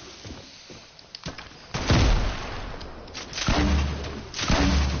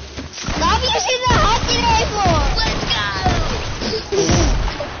 Stop using the hockey rifle! Let's go!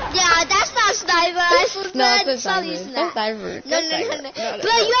 Yeah, that's not sniper rifle, bro. No, it's a Stop sniper. using It's that. a sniper. No.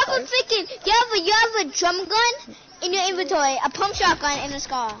 Bro, you have a freaking, you have a drum gun in your inventory, a pump shotgun, and a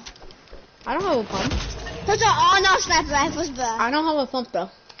scar. I don't have a pump. Those are all not sniper rifles, bro. I don't have a pump, though.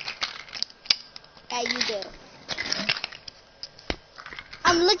 Yeah, you do.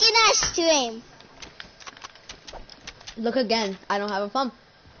 I'm looking at stream. Look again. I don't have a pump.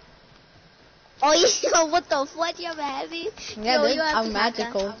 Oh, yo, what the fuck? You have a heavy? Yeah, Yo, dude, you have I'm to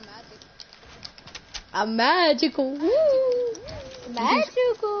magical. I'm magical. Woo.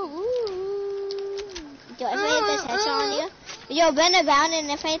 Magical. Woo. Yo, if I hit this headshot on you, yo, bend around,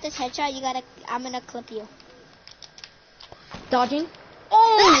 and if I hit this headshot, I'm gonna clip you. Dodging.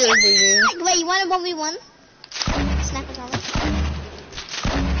 Oh, you're bleeding. Wait, you want a 1v1? Sniper's on me.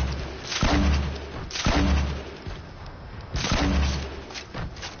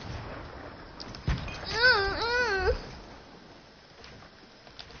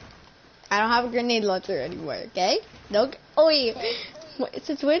 I don't have a grenade launcher anymore, okay? No. Oh, wait.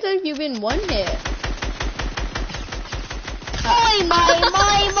 Since when have you been one hit? Oi,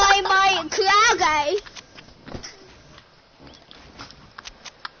 my crowd guy.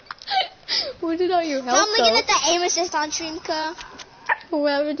 What did all your No, health I'm looking at the aim assist on stream,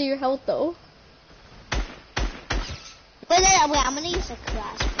 What happened to your health though? Wait, I'm gonna use the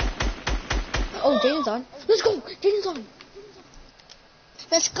crash. Oh, Jaden's on. Let's go. Jaden's on.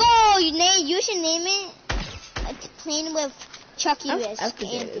 Let's go. You should name it playing with Chucky Risk. After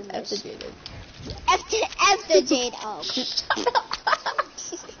and Jaden. After Jaden. After Jade. Oh.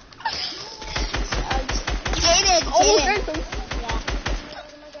 Jaden.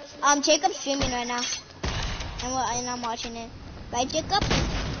 Yeah. Jacob's streaming right now, and I'm watching it. Right, Jacob?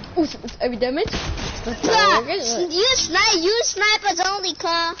 Ooh, every damage. You snipers only,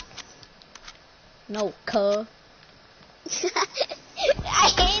 cuh. No, cuh. I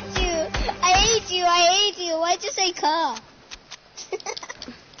hate you. Why'd you say cuh?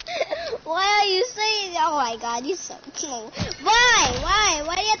 Why are you saying? Oh my God, you so cute. Why?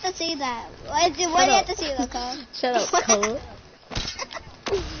 Why do you have to say that? Why do you have to say that, cuh? Shut up, cuh.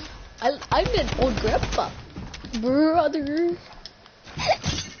 I'm an old grandpa, brother.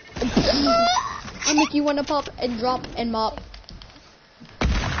 I make you wanna pop and drop and mop.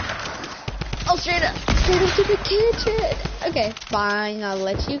 Oh, straight up to the kitchen. Okay, fine. I'll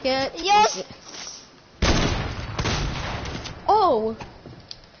let you get. Yes. Oh.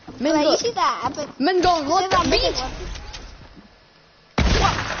 Men Wait, go. you see that epic? Men go. What the beat?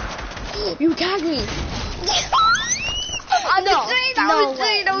 One. You tagged me. No, I was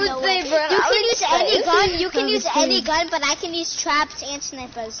saying, bro. You can use any gun. You can use any gun, but I can use traps and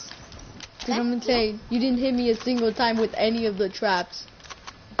snipers. Dude, I'm insane. You didn't hit me a single time with any of the traps.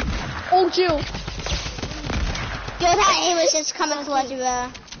 Oh, chill. Yo, that aim is just coming towards you, bro.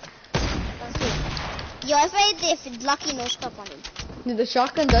 Yo, if Lucky no scope on him. Dude, the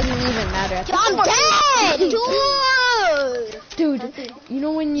shotgun doesn't even matter. At Yo, I'm dead, dude. Dude, you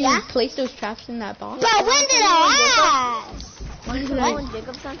know when you place those traps in that box? But when did I ask? When did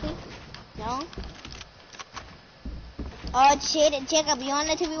Jacob something? No. Oh, Jacob, you want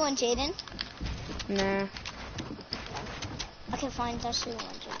a 2v1 Jaden? Nah. Okay, fine, that's 2v1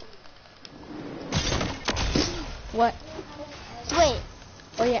 Jaden. What? Wait,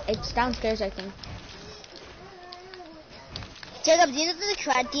 Oh yeah, it's downstairs, I think. Jacob, do you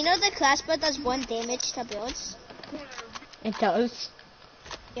know the crash bot does 1 damage to builds? It does.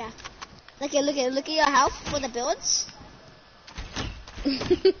 Yeah. Look at your health for the builds.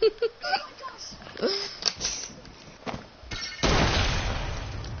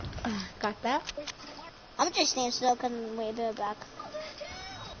 Got that? I'm just staying still because I'm way back.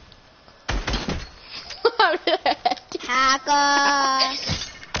 Hacker.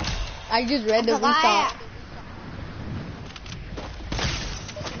 I just randomly thought.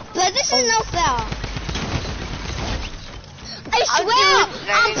 But this is no fair. I swear,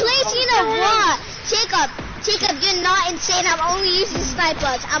 I'm placing a wall. Jacob, you're not insane. I'm only using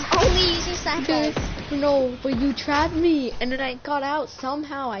snipers. Dude, no, but you trapped me, and then I got out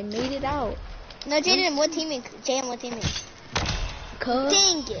somehow. I made it out. No, Jaden, what teaming? Jaden, what teaming? Cuz.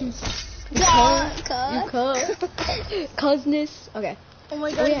 Dang it. You Cousiness. Okay. Oh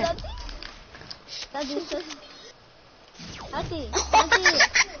my God, Oh, yeah.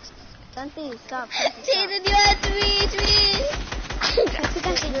 Santi, stop. Jaden, you have to reach me.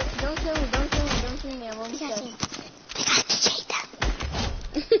 Don't kill me. I won't kill you. I got Jaden.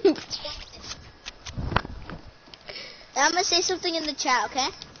 I'm gonna say something in the chat, okay?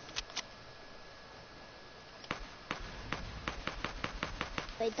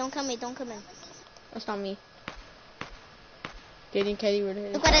 Wait, don't come in. That's not me. Jaden Kelly would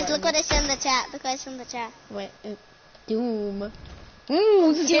hit. Look what I said in the chat. Wait, Doom.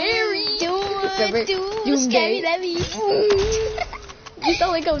 Ooh, scary. Doom, scary, let me. You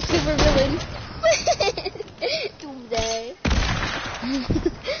sound like a super villain. Doomsday.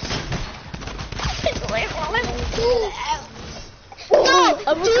 No,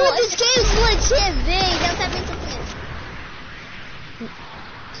 dude, this game's legit big. That's happening to me.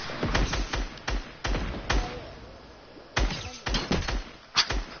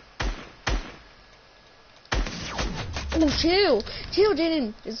 chill,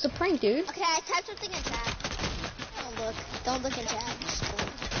 Jaden. It's a prank, dude. Okay, I typed something in chat. Don't look in chat.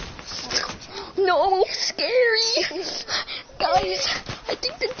 No, scary, guys. I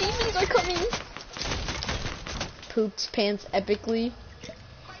think the demons are coming. Poops pants epically.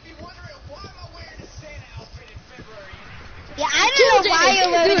 Yeah, I don't know why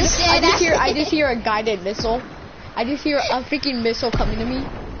you're wearing Dude, Santa. I just hear a guided missile. I just hear a freaking missile coming to me.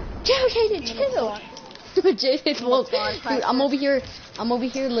 Chill, Jaden, chill. Jaden, well, dude, I'm over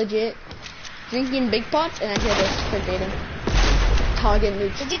here legit drinking big pots, and I hear this for Jaden. Target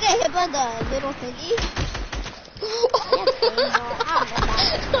nooch. Did you get hit by the little thingy?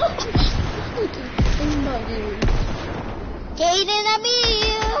 Jaden, I mean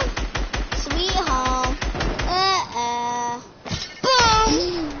you. Sweet home. Boom.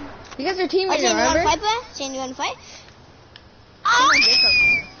 You guys are teammates, Jaden, you wanna remember? fight, bro? Jaden, you wanna fight?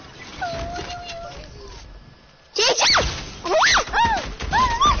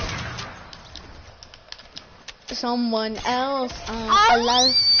 Someone else. La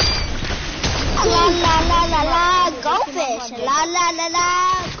la la la la, goldfish. La la la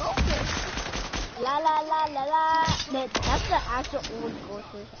la, goldfish. La la la la la. That's the actual old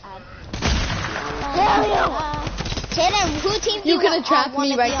goldfish ad. Jaden, who team do You could have want trapped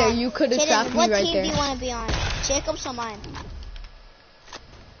me to right be there. on? You could have Jaden, trapped me what right team there. do you want to be on? Jacob's or mine?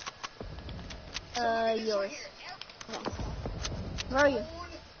 Yours. Okay. Where are you?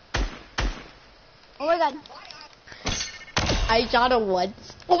 Oh my god. I shot her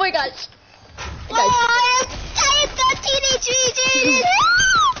once. Oh my gosh. Oh, I got Teenage Mutant.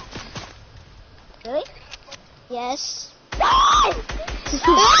 Really? Yes. Oh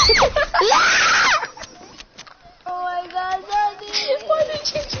my god, Daddy. Why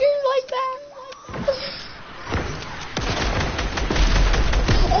did you scream like that?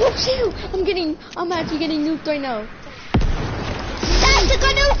 Oh shoot! I'm actually getting nuked right now. Tactical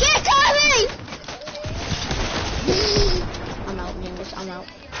nuke coming! I'm out, English. I'm out.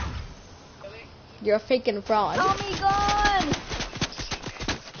 You're a faking fraud. Tommy gone!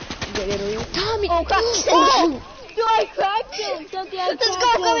 Tommy! Oh, crack. Oh, Yo, I cracked him! Let's go, come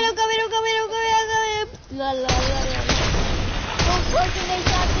in. La la la la. Don't fucking make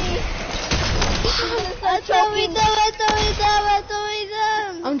Tommy.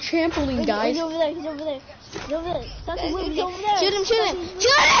 I'm trampoline, guys. He's over there. He's over there. Shoot him.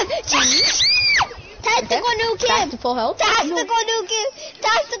 Tactical nuke Back him. to full health. Tactical nuke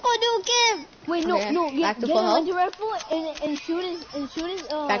him. Wait, Okay, back to full health. Get rifle and shoot his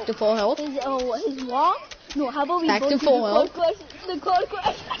Back to full health. his wall. No, how about we Back both to do full the health. code question?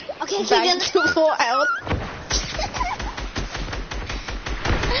 Okay, Back to full health.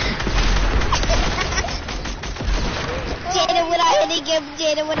 Jaden without hitting him. Oh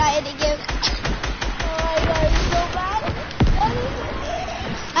my god, it's so bad.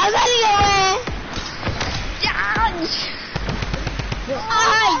 I'm running away.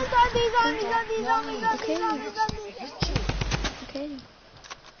 Okay.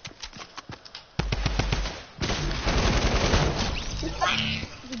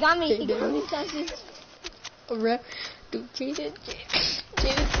 He got me. Dude,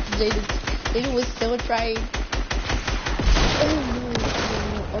 Jaden was still trying.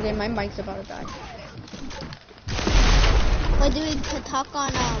 Oh, okay, my mic's about to die. What do we talk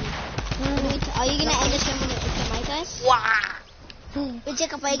on? Are you gonna end the stream when your mic dies? Wait,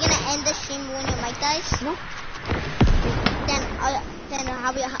 Jacob, are you gonna end the stream when your mic dies? No. Then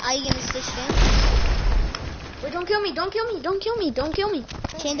are you gonna stay stream? Wait, don't kill me. Chain, don't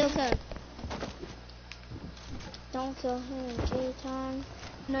kill him. Don't kill him, J-Time.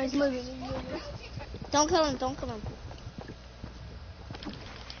 No, he's moving. Don't kill him.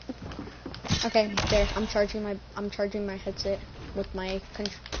 Okay, there. I'm charging my headset with my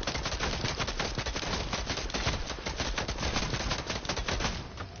control.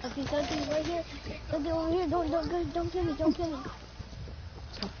 Okay, something right here. Something over here. Don't kill me.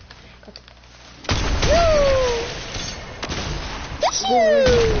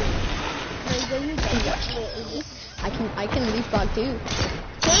 I can leapfrog too.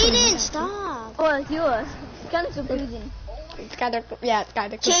 Jaden, stop. Oh, it's yours. It's kind of confusing. It's kind of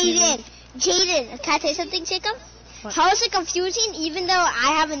confusing. Jaden, can I say something, Jacob? What? How is it confusing even though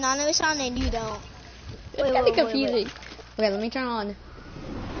I have anonymous on and you don't? It's kind of confusing. Okay, let me turn on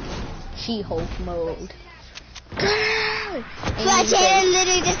She-Hulk mode. Yeah, Jaden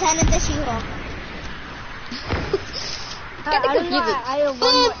literally just turned into She-Hulk. Kind of confusing. I was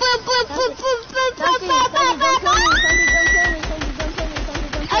gonna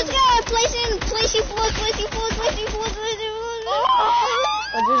place you forward.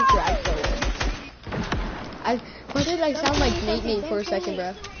 I just dragged forward. Why did I sound like Nate for a second,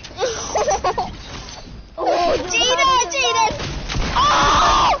 bro? Oh, Jaden!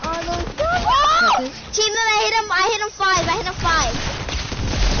 Oh! Jaden, I hit him 5. I hit him 5.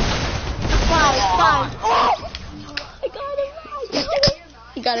 5. Oh! I got him.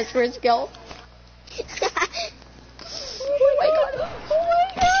 He got his first kill. Oh my god.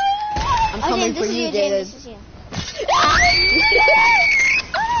 I'm coming for you, Jaden.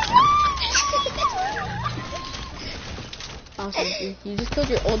 Awesome. You just killed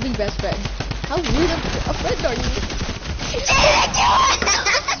your only best friend. How rude of a friend are you?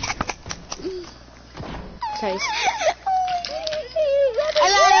 Guys.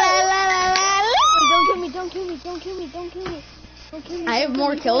 Don't kill me. I have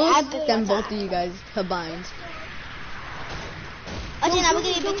more kills than both of you guys combined. Okay, now we're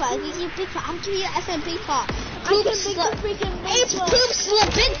gonna get big pot. I'm giving you FN big pot. It's Poops the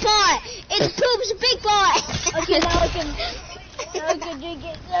big pot. It's Poops big pot. Okay, now I can drink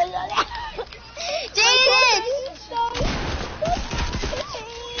it. Jaden!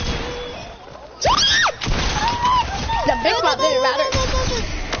 The big pot didn't matter.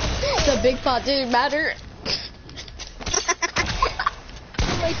 The big pot didn't matter.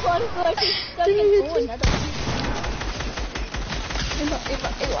 Oh my god,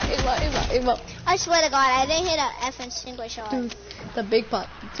 I swear to God, I didn't hit a FN single shot. Dude, the big pot.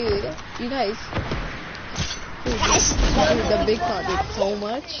 Dude, you guys. Dude, the big pot did so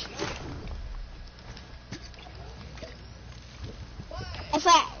much.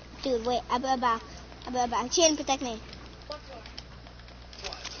 Dude, wait, I'll be back. Jaden, protect me.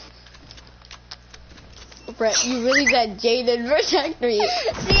 Brett, you really said Jaden protect me.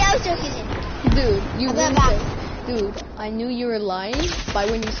 See, I was joking. Dude, you I'll be really back. said. Dude, I knew you were lying by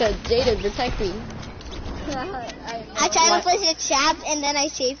when you said Jaden protect me. I tried to place a trap and then I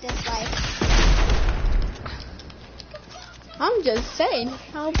saved his life. I'm just saying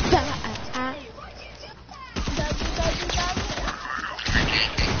how bad.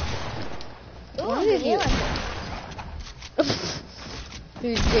 What did you?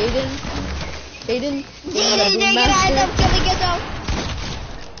 Dude, Jaden, get out of them.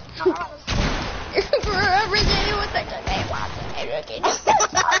 Forever Jaden was like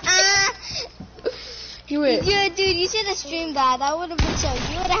You win. Yeah, dude, you should have streamed that. That would have been so.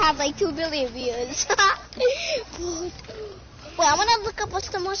 You would have had like 2 billion views. Wait, I want to look up what's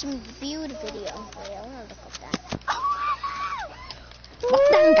the most viewed video. Wait, I want to look up that.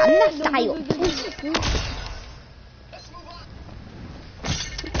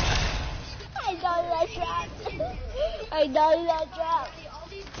 I died that trap.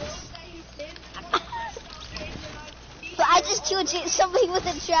 But I just killed somebody with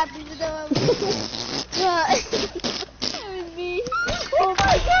a trap even though I was... That was me. Oh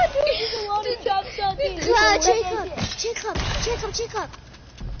my god, dude, there's a lot of traps out there. Jacob.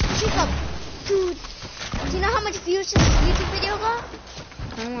 Dude, do you know how much views this YouTube video got?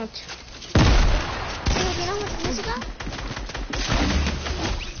 How much? Jacob, do you know how much views it got?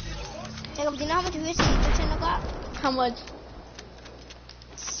 Jacob, do you know how much views the YouTube channel got? How much?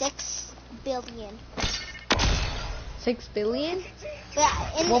 6 billion. 6 billion?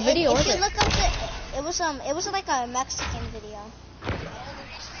 Yeah, What video was if it? you look up it was like a Mexican video.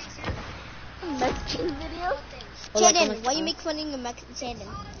 Mexican video? Or like a Jaden, why you make fun of your Mexican Jaden?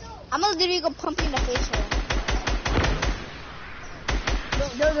 I'm gonna literally go pump you in the face for it.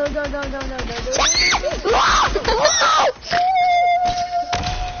 No.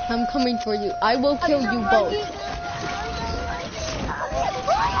 I'm coming for you. I will kill you both.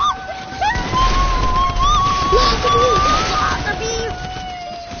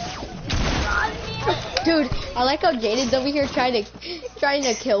 Dude, I like how Jaden's over here trying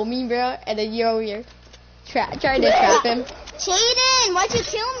to kill me, bro, and then you're over here trying to trap him. Jaden, why'd you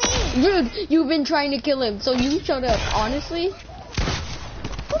kill me? Dude, you've been trying to kill him, so you showed up. Honestly.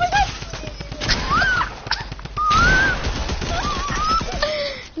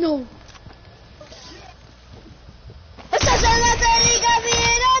 No. Let's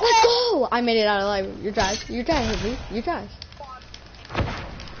go! I made it out alive. You're trash. You're trash, Henry. You're trash.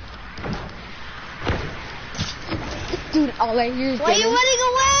 Dude, all I hear is Why are you Jaden. running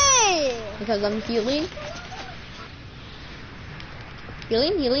away? Because I'm healing.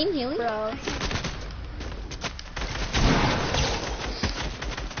 Healing. Bro.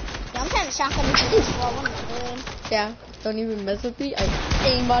 Yeah, I'm trying to shotgun into this wall. What am I doing? Yeah, don't even mess with me. I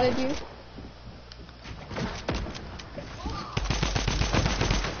aimbotted you.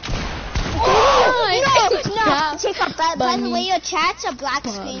 No, Jacob, by the Bunny. way, your chat's a black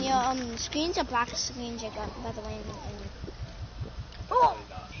screen, your screen's a black screen, Jacob, by the way.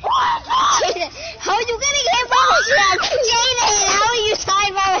 Jaden, how are you getting hit, bro? trap! Jaden, how are you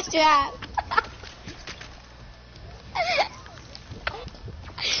tied by a trap?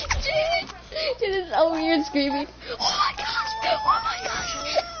 Jaden's over here screaming. Oh my gosh! Oh my gosh!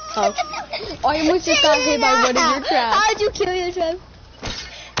 Oh, I almost just got hit by one of your traps. How'd you kill your trap?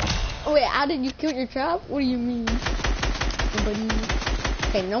 Wait, how did you kill your trap? What do you mean?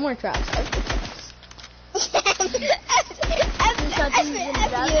 Okay, no more traps. I have the traps.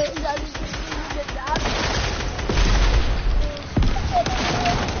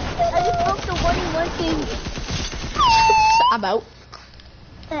 I just broke the 1-in-1 thing. I'm out.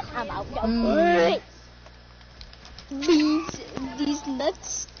 I'm out. Mm. These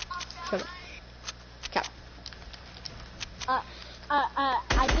nuts. Shut up. Cap.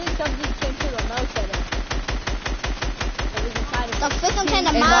 I think something came to the mouse center. The freaking kind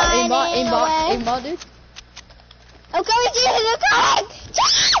of mine. Aimbot, dude. Okay,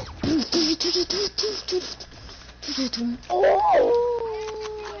 oh.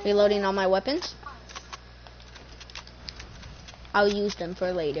 Reloading all my weapons. I'll use them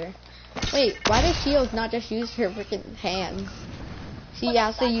for later. Wait, why does Shield not just use her freaking hands? She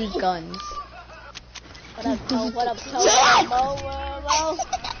has to use guns. What up, Toe? What up, Toe? Whoa.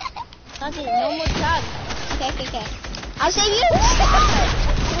 Nothing, no more time. Okay. I'll save you.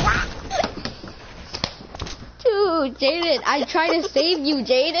 Dude, Jaden, I tried to save you,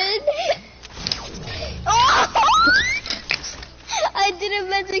 Jaden. Oh! I didn't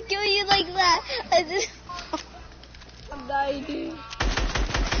meant to kill you like that. I'm dying, dude.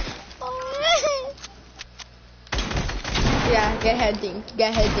 Yeah, get head dinked.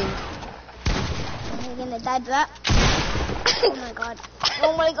 You're gonna die, bro.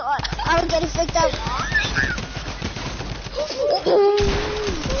 Oh my god. I'm getting freaked out.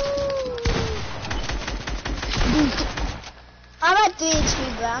 I'm at 3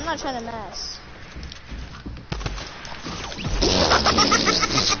 HP, bro. I'm not trying to mess.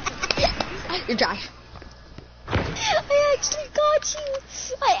 You're trash. I actually got you.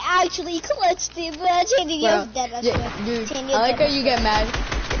 I actually clutched it, but Tandy, you're dead. I swear. Dude, Tandy, I like how dead. you get mad.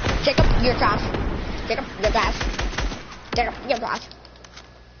 Check up your trash. Check up your trash. Check up your trash.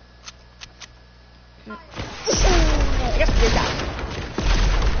 Check up your trash.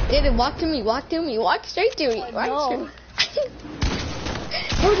 Jaden, walk to me. Walk straight to me. No.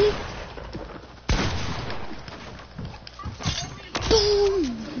 Cody. Boom.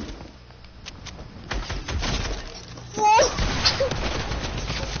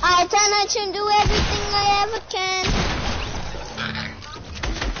 I turn I can do everything I ever can.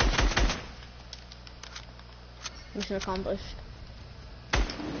 Mission accomplished.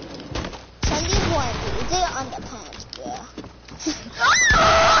 Sandy won. You did it on the pants, bro.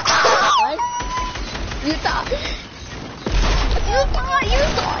 What? You thought.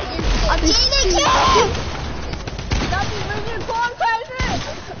 I'm getting killed! Nothing moving forward,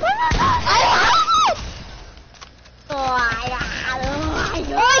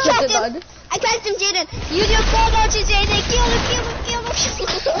 I cracked him, Jaden. Use your cold arches, Jaden. Kill him.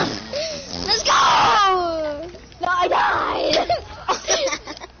 Let's go! No, I died.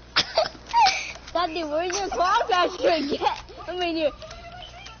 Sandy, where's your quad crasher again? I mean, you.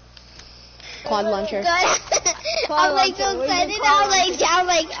 Quad launcher. I'm like so excited. I'm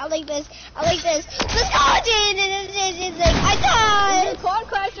like this. Let's go, Jaden. Jaden's like, I died. Where's your quad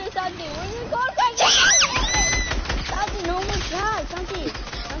crasher, Sandy? Where's your quad crasher? Sandy, no more try, Sandy.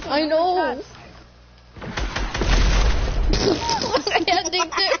 I know. I ending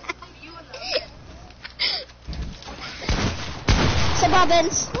too.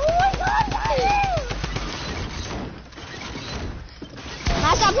 Suburbans. Oh my god,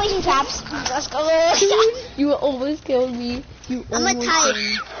 Now stop placing traps. Let's go. You almost killed me. I'm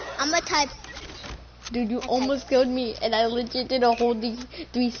a type. Dude, you almost killed me, and I legit did a whole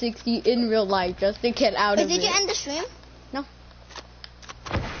 360 in real life just to get out Wait, of did it. you end the stream? No.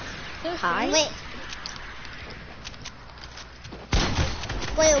 Hi.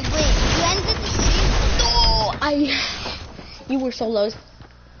 Wait, you ended the stream? No, you were so low.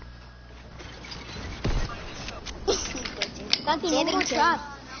 No more traps.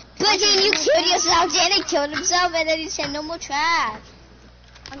 But then you killed yourself. Janet killed himself, and then he said no more traps.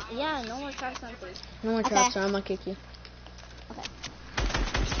 Yeah, no more traps, Sandy. No more Okay. traps, or I'm gonna kick you.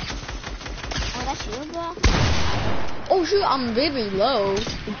 Oh, that's you, bro. Oh shoot, I'm very low.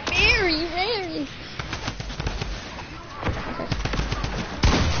 Very. Okay.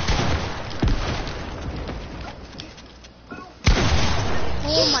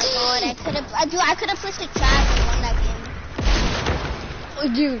 Oh my god, I could have pushed the trap and won that game. Oh,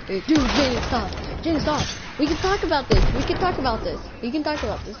 dude, Jaden, stop. We can talk about this.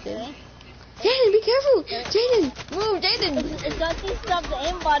 Dude. Jaden, be careful! Jaden, move, Jaden! It's not to stop the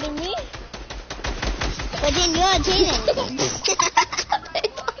aimbotting me. But then you're Jaden.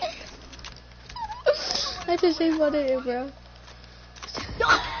 I just aimbotted it, bro.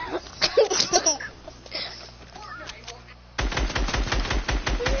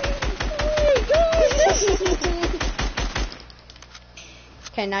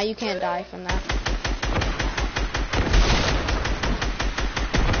 Okay, now you can't die from that.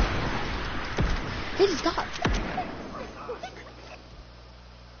 Jaden, stop!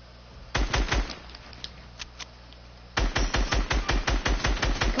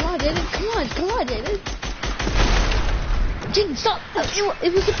 Come on, Jaden, come on, Jaden! Jaden, stop!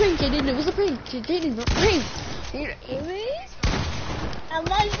 It was a prank, Jaden, it was a prank! Jaden, prank! I'm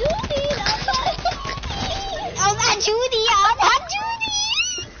not Judy. I'm not Judy. I'm not Judy.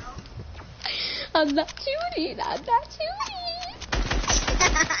 I'm not Judy, I'm not Judy!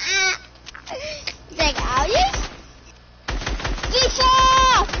 He's like, are you? FIFA!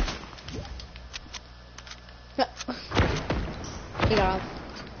 He got off.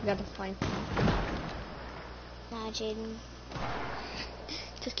 He got the fine. Nah, Jaden.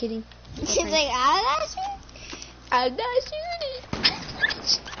 Just kidding. She's like, I'm not Judy. I'm not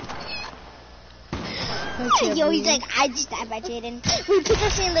Judy! Yo, he's like, I just died by Jaden. Wait, pick our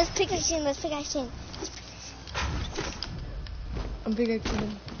scene, let's pick our scene, let's pick our scene. I'm pickaxing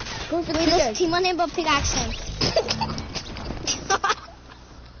him. Go for the Wait, let's pickaxe. team on him, but pickaxe him.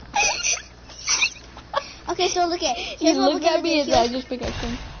 Okay, so look at, You here's what look we're at gonna me do. and I just pickaxe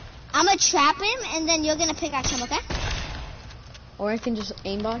him. I'm gonna trap him, and then you're gonna pickaxe him, okay? Or I can just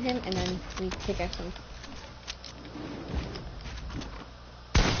aimbot him and then we pickaxe him.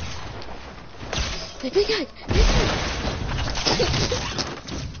 Pickaxe!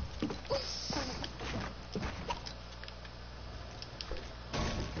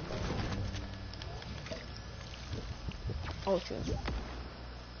 Oh, true.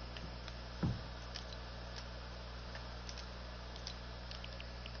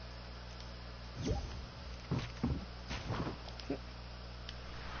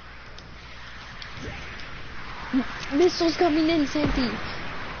 Missiles coming in, Sandy.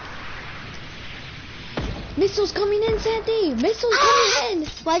 Missiles coming in, Sandy. Missiles coming in.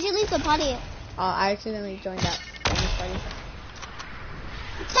 Why'd you leave the party? I accidentally joined that party.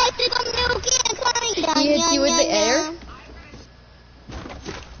 Tactical nuke coming. He hit you with the air?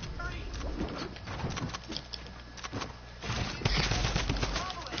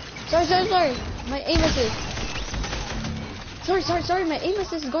 Sorry. My aim assist. Sorry. My aim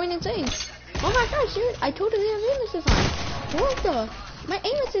assist is going insane. Oh my gosh, dude. I totally have aim assist on. What the? My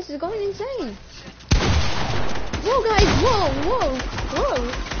aim assist is going insane. Whoa, guys. Whoa.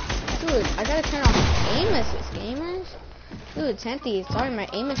 Dude, I gotta turn off aim assist, gamers. Dude, Santi, sorry, my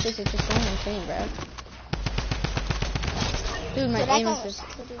aim assist is just going insane, bro. Dude, my aim assist.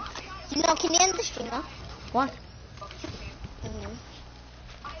 You know, can you end the stream now? What?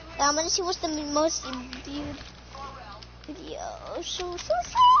 I'm gonna see what's the most viewed video. So,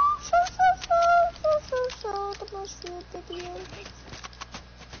 the most viewed video.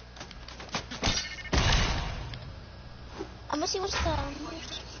 I'm gonna see what's the.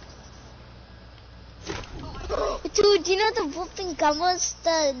 Dude, do you know the whooping gumbos?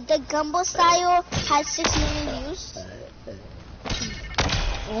 The gumbo style has 6 million views.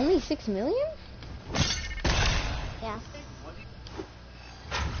 Only 6 million? Yeah.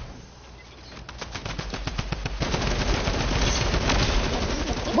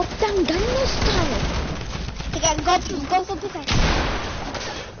 Whooping Gangnam style. Okay, go for pickaxe.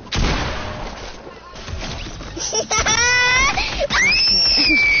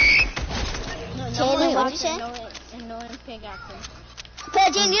 Taylor, what did you say? No one pickaxe.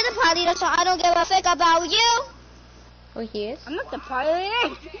 But Jane, you're the party leader, so I don't give a fuck about you. Oh, he is? I'm not the party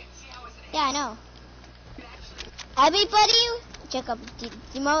leader. Yeah, I know. Everybody, Jacob, do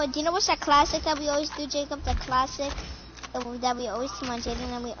you know what's that classic that we always do, Jacob? The classic that we always team on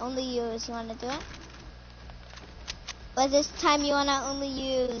Jaden and we only use. You want to do it? But this time you want to only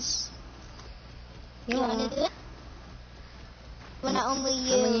use. You want to do it? You want to only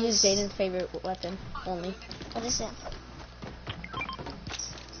use. I'm gonna use Jaden's favorite weapon, only. What is it?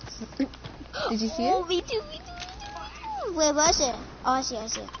 Did you see Oh, it? me too. Where was it? Oh, I see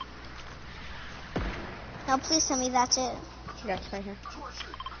it. Now please tell me that's it. Yeah, it's right here.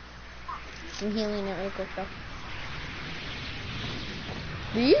 I'm healing it real quick though.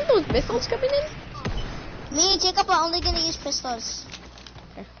 Do you use those missiles coming in? Me and Jacob are only gonna use pistols.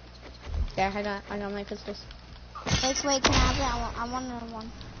 Okay. Yeah, I got my pistols. Wait, can I have it? I want another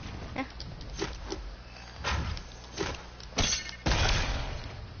one. Yeah.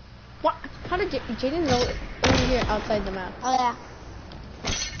 What? How did Jaden know over here outside the map? Oh yeah.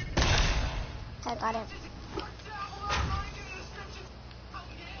 I got it.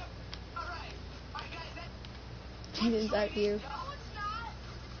 Jaden's out here.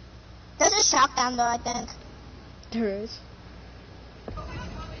 There's a shotgun though, I think. There is.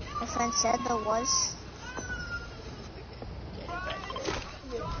 My friend said there was.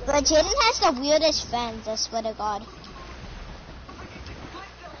 But Jaden has the weirdest friends, I swear to God.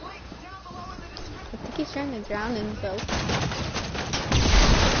 I think he's trying to drown himself.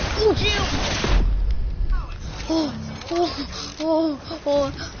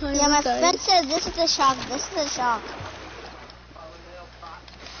 Yeah, my friend said this is the shock, this is the shock.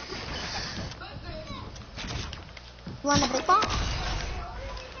 You want a big ball?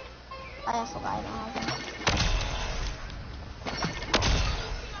 I forgot I don't have one.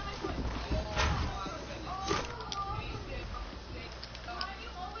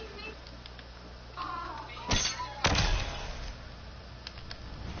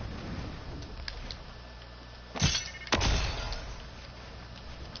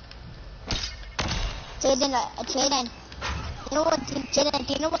 Jaden, you know what, Jaden,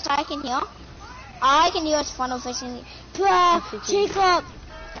 do you know what I can hear? I can hear is funnel fishing. Bruh, Jacob!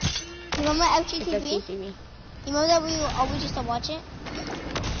 You remember FGTV? You remember that we always used to watch it?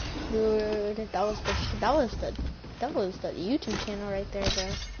 Dude, that was the YouTube channel right there,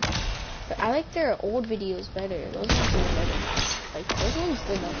 bro. But I like their old videos better. Those ones were better. Like those ones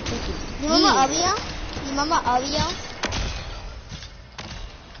did not freaking. You remember Aria? You remember Aria?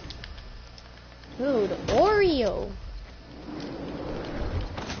 Dude, Oreo.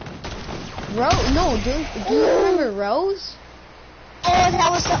 Do you remember Rose? Oh,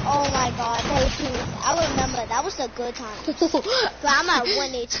 that was oh my God, I remember, that was a good time. But I'm at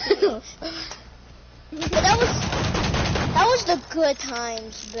 1 HP. But that was the good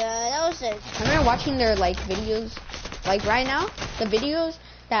times, bro. That was the. I remember watching their like videos. Like right now, the videos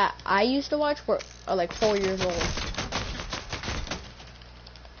that I used to watch are like 4 years old.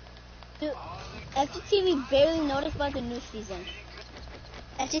 Dude, FGTV barely noticed about the new season.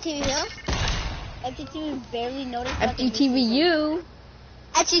 FGTV who? FGTV barely noticed about the new season. FGTVU.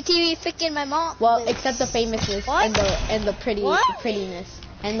 FGTV freaking my mom. Well, except the famousness and the prettiness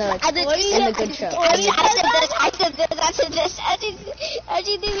and the good show. I said this.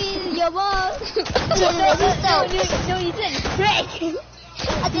 FGTV, your mom. No, you didn't. Break.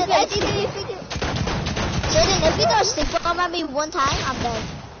 I said FGTV freaking. Jaden, if you don't sleep on me one time, I'm dead.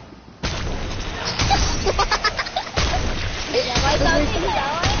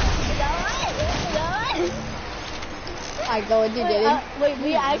 I go into Jaden. Wait,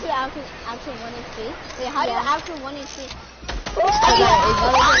 we actually 1 HP. Wait, how do you actually 1 HP?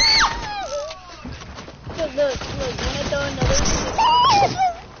 Look, wanna throw another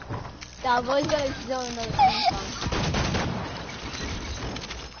That boy's gonna throw another thing.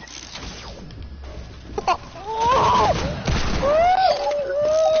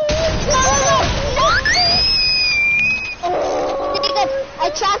 I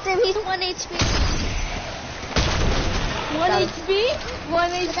trapped him, he's 1 HP. 1 HP?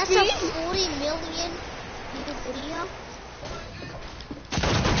 1 HP? That's a 40 million video.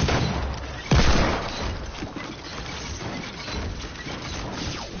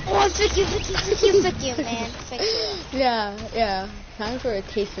 Oh, frick you, man. Frick you. Yeah. Time for a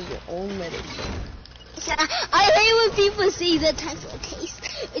taste of your own medicine. I hate when people say that time for a taste.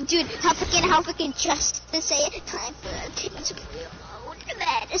 Dude, how freaking just to say it. Time for a taste of your own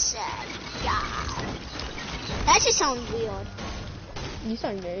medicine. God. That just sounds weird. You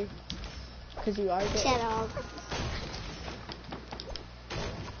sound gay. Because you are gay. Shut up.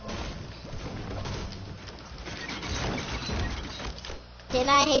 Jen,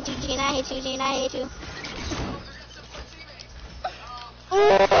 I hate you. Oh,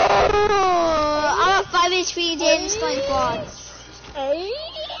 I'm at 5 HP, Jen's going quad.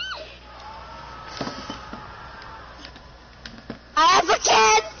 I have a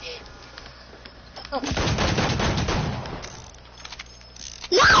kid!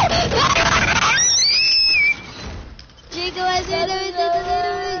 No! Jacob, I said no!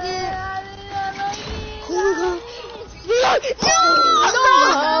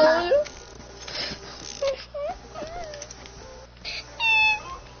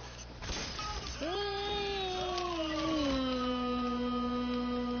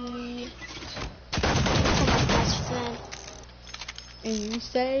 And you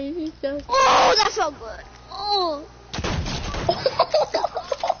say you just... Oh, that felt good. Oh.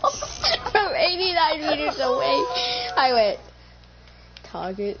 From 89 meters away, I went.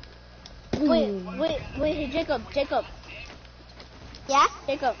 Target. Wait, hey, Jacob. Yeah?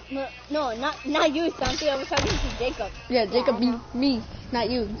 Jacob, no, not you, Santi. I was talking to Jacob. Yeah, Jacob, I know. me, not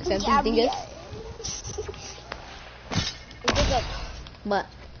you. Something Yeah, dingus. Hey, Jacob, But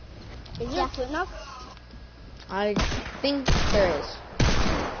is there a foot knock? I think there is.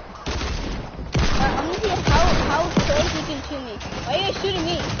 I'm gonna see how close you can shoot me. Why are you guys shooting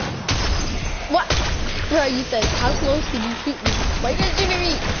me? What? Bro, you said, how close did you shoot me? Why are you shooting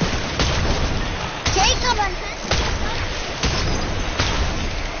me? Jacob, I'm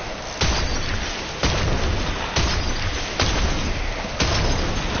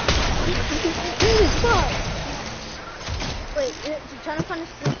Wait, you're trying to find a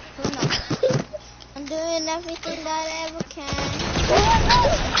foot knock. I'm doing everything that I ever can.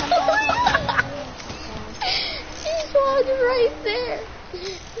 She spawned right there.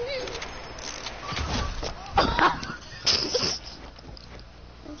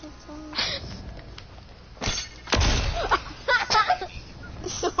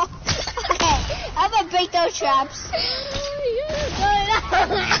 Okay, I'm gonna break those traps.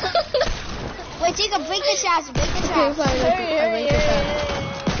 Wait, Jacob, break the traps. Break the Okay, traps. fine. I'll break this up.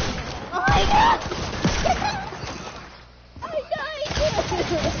 Oh my god!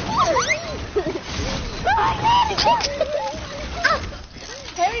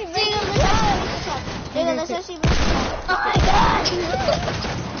 Harry, bring him Jacob, let's actually break the traps. Oh my god!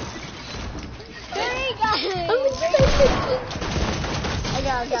 Harry, guys. I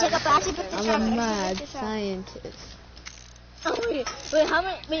got it. Jacob, actually break the traps. I'm a Actually mad break the traps. scientist. Oh, wait, how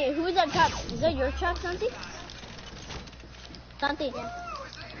many? Wait, who is that trap? Is that your trap, Santi? Santi, Yeah.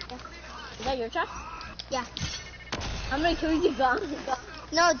 is that your trap? Yeah. How many kills you got?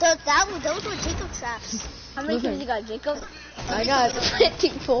 No, those were Jacob traps. How many Okay. kills you got, Jacob? I got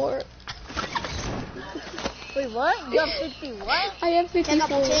 54. Wait, what? You got 50 what? I have 54.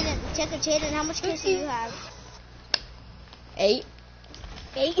 Jaden, how much kills do you have? 8.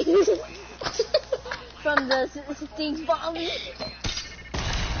 8? From the stink bomb.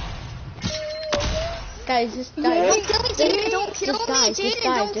 Guys, just die. Don't kill me, Jaden. Don't kill Just me, die. Jaden. Just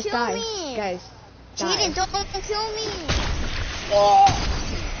die. Don't Just kill die. me. Guys, Jaden, die. don't kill me.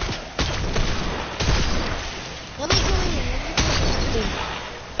 Nobody kill me.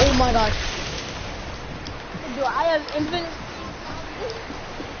 Oh my gosh. Do I have infinite?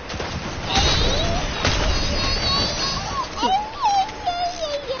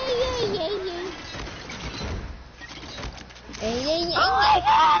 Oh my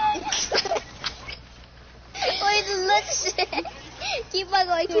god! Wait, let's keep on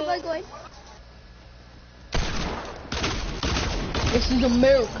going, keep on going. This is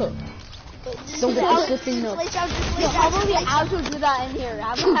America. Don't get this thing up. Just play How about we also do that in here?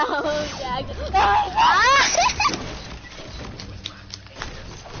 How about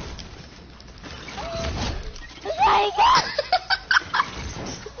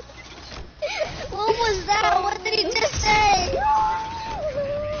What was that? What did he just say?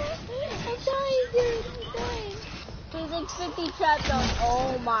 I'm dying, dude. I'm dying. There's like 50 traps on.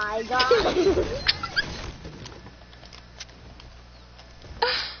 Oh my god.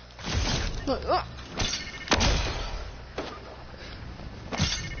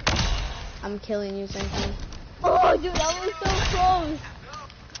 I'm killing you, Senki. Oh, dude, that was so close.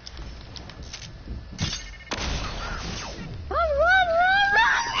 Run!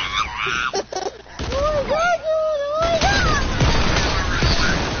 Oh my god, dude!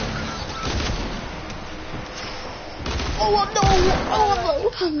 Oh my god! Oh,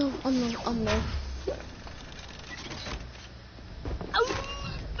 I'm low. Oh, I'm low. I'm low. Oh,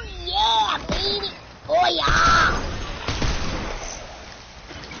 yeah, baby. Oh, yeah.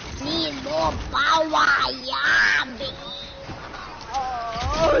 Need more power, yeah, baby.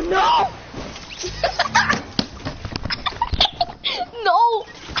 Oh no! No.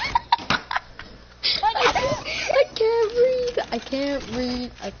 I can't breathe. I can't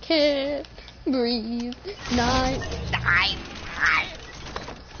breathe. I can't breathe. Nine.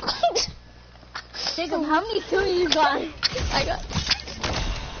 Jacob, how many kills you got?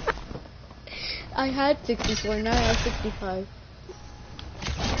 I had 64. Now I have 65.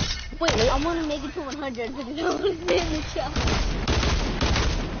 Wait, I want to make it to 100 because I want to stay in the shop.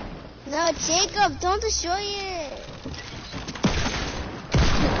 No, Jacob, don't destroy it.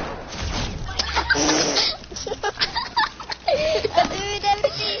 Dude,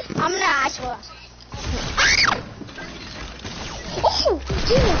 everything. I'm gonna ask for us. Oh,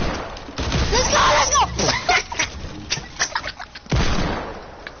 yeah. Let's go.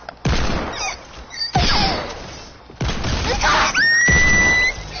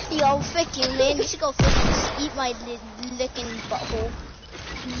 Yo, frick you, man. You should go freaking eat my licking butthole.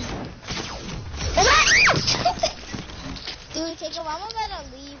 Dude, Jacob, I'm about to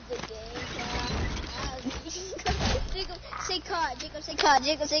leave the game. Jacob, say cut. Jacob, say cut.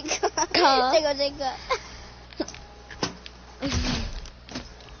 Jacob, say cut. Cut. Jacob, say cut.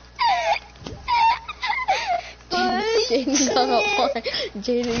 Jaden got a fine.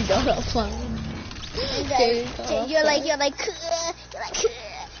 Jaden got a fine. Jaden got a You're like, fine.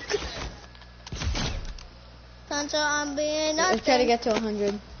 Control, I'm being Let's try to nothing. get to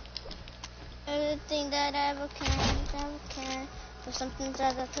 100. Everything that I ever can. For something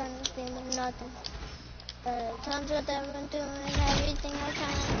that I turn to be nothing. Times what I've been doing, everything I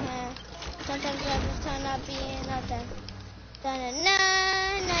can. Sometimes I just turn out being nothing. Na na na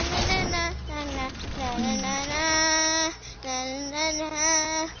na na na na na na na na na na.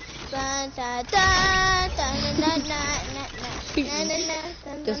 Ba da da da na na na na na na.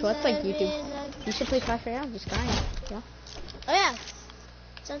 Just watch like YouTube. You should play Clash Royale, just dying. Yeah. Oh yeah.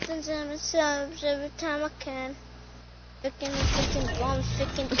 Something's in the subs every time I can. Freaking bomb,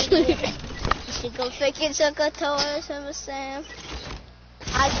 freaking idiot. You should go freaking suck a toys of a Sam.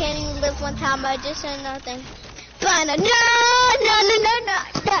 I can't even live one time, I just said nothing. But no.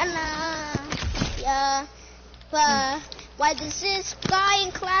 Yeah. But why does this guy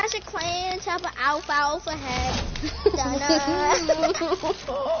in Clash of Clans have an alpha head?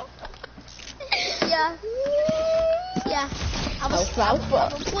 Yeah. Yeah. I will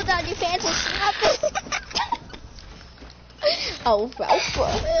pull down your pants and slap it. Alfalfa.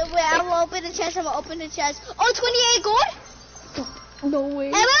 Wait, I'm gonna open the chest. Oh, 28 gold? No way.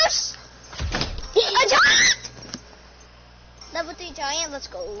 Amos? A giant! Level 3 giant, let's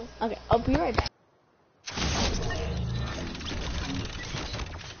go. Okay, I'll be right back.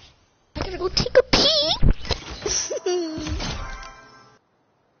 I gotta go take a pee.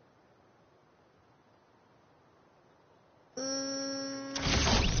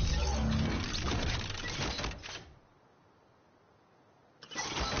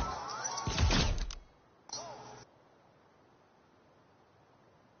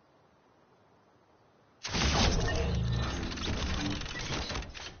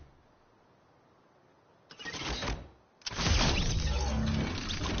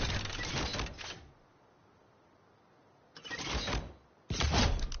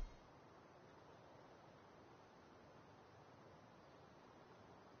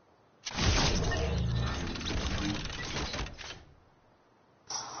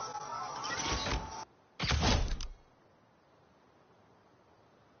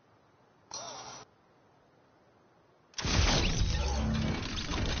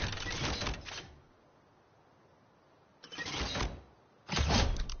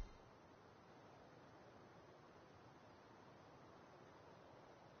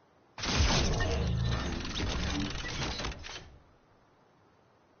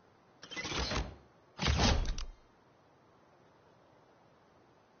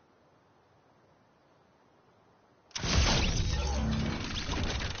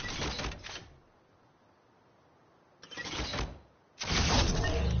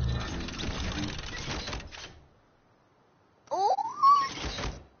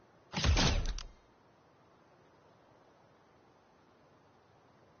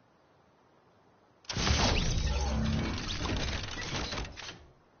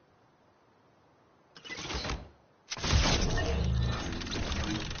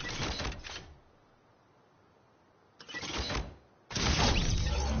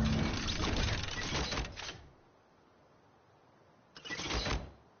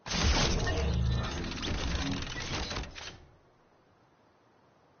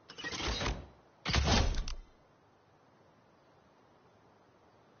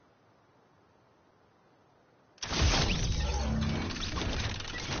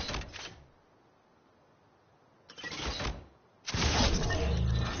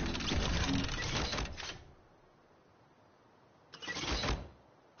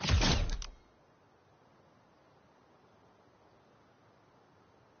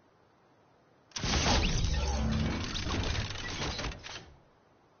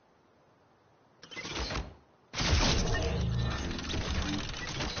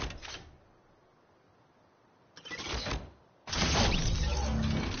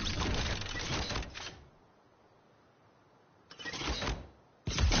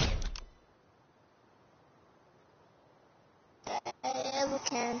 Yeah, we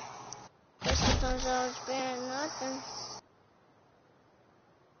can. But sometimes I was bearing nothing.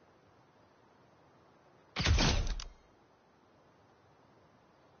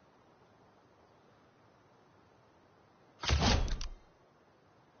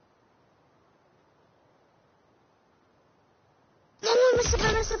 No, I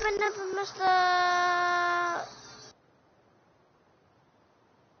messed up.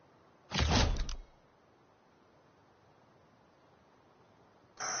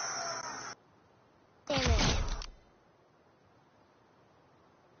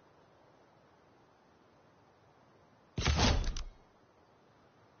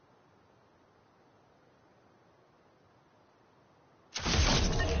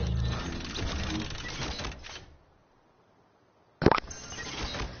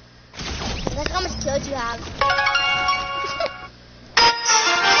 you have.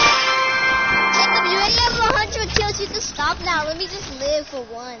 Jacob, you already have 100 kills. You can stop now. Let me just live for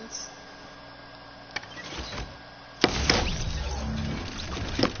once.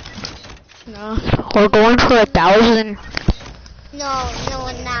 No, we're going for 1,000. No,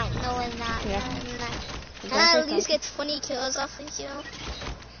 we're not. No, we're not. Yeah. No, we're not. We're Can I going at for least get 20 kills off of you?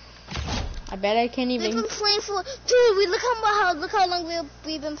 I bet I can't We've even. been playing for, dude. Look how long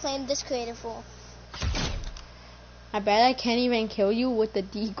we've been playing this creative for. I bet I can't even kill you with the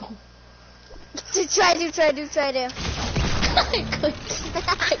deagle. Try to. I could.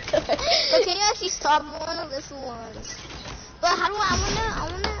 But can you actually stop one of this ones? But how do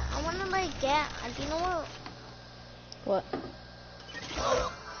I wanna like get? Do you know what? What?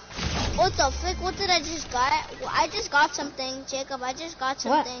 What the frick? What did I just got? Well, I just got something, Jacob. I just got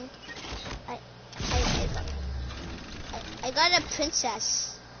What? something. I got a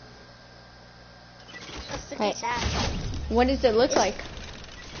princess. A freaking Hey. cat. What does it look like?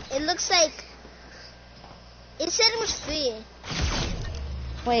 It looks like. It said it was free.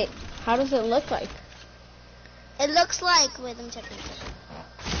 Wait, how does it look like? It looks like. Wait, let me check.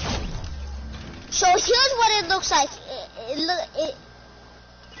 So here's what it looks like.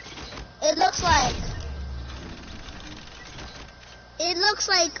 It looks like. It looks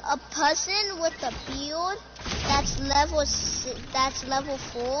like a person with a beard that's level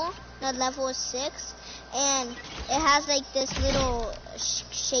 4, not level 6, and it has like this little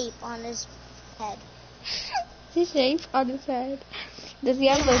shape on his head. The shape on his head. Does he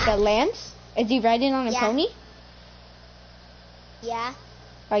have like a lance? Is he riding on a Yeah. pony? Yeah.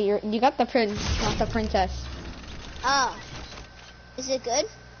 Oh, you got the prince, not the princess. Oh. Is it good?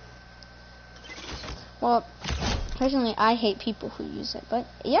 Well, personally, I hate people who use it, but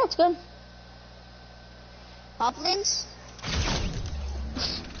yeah, it's good. Poplins?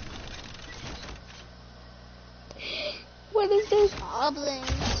 What is this?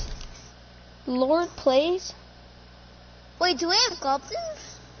 Goblins. Lord plays? Wait, do we have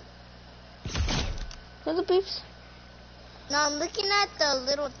goblins? What the beeps? No, I'm looking at the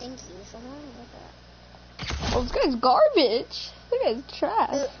little thingies. I want to look at. Oh, this guy's garbage. This guy's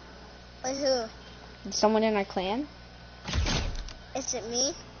trash. Wait, who? Is someone in our clan? Is it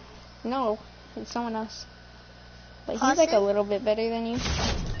me? No, it's someone else. But he's Austin? like a little bit better than you.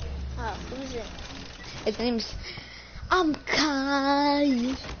 Oh, who's it? His name's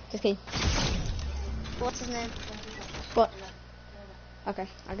Kai. Just kidding. What's his name? What? Okay,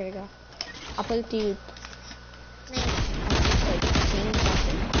 I gotta go. I'll play with you. Name. Like, team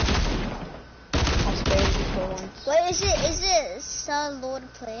something. I'll spare you for once. Wait, is it Star Lord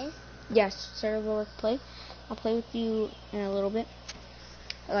Play? Yes, Sarah will play. I'll play with you in a little bit.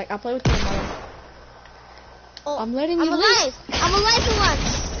 Like, I'll play with you tomorrow. Oh, I'm letting you I'm alive. I'm alive for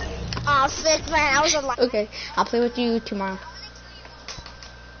once. Oh, frick, man, I was alive. Okay, I'll play with you tomorrow.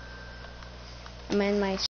 I'm in my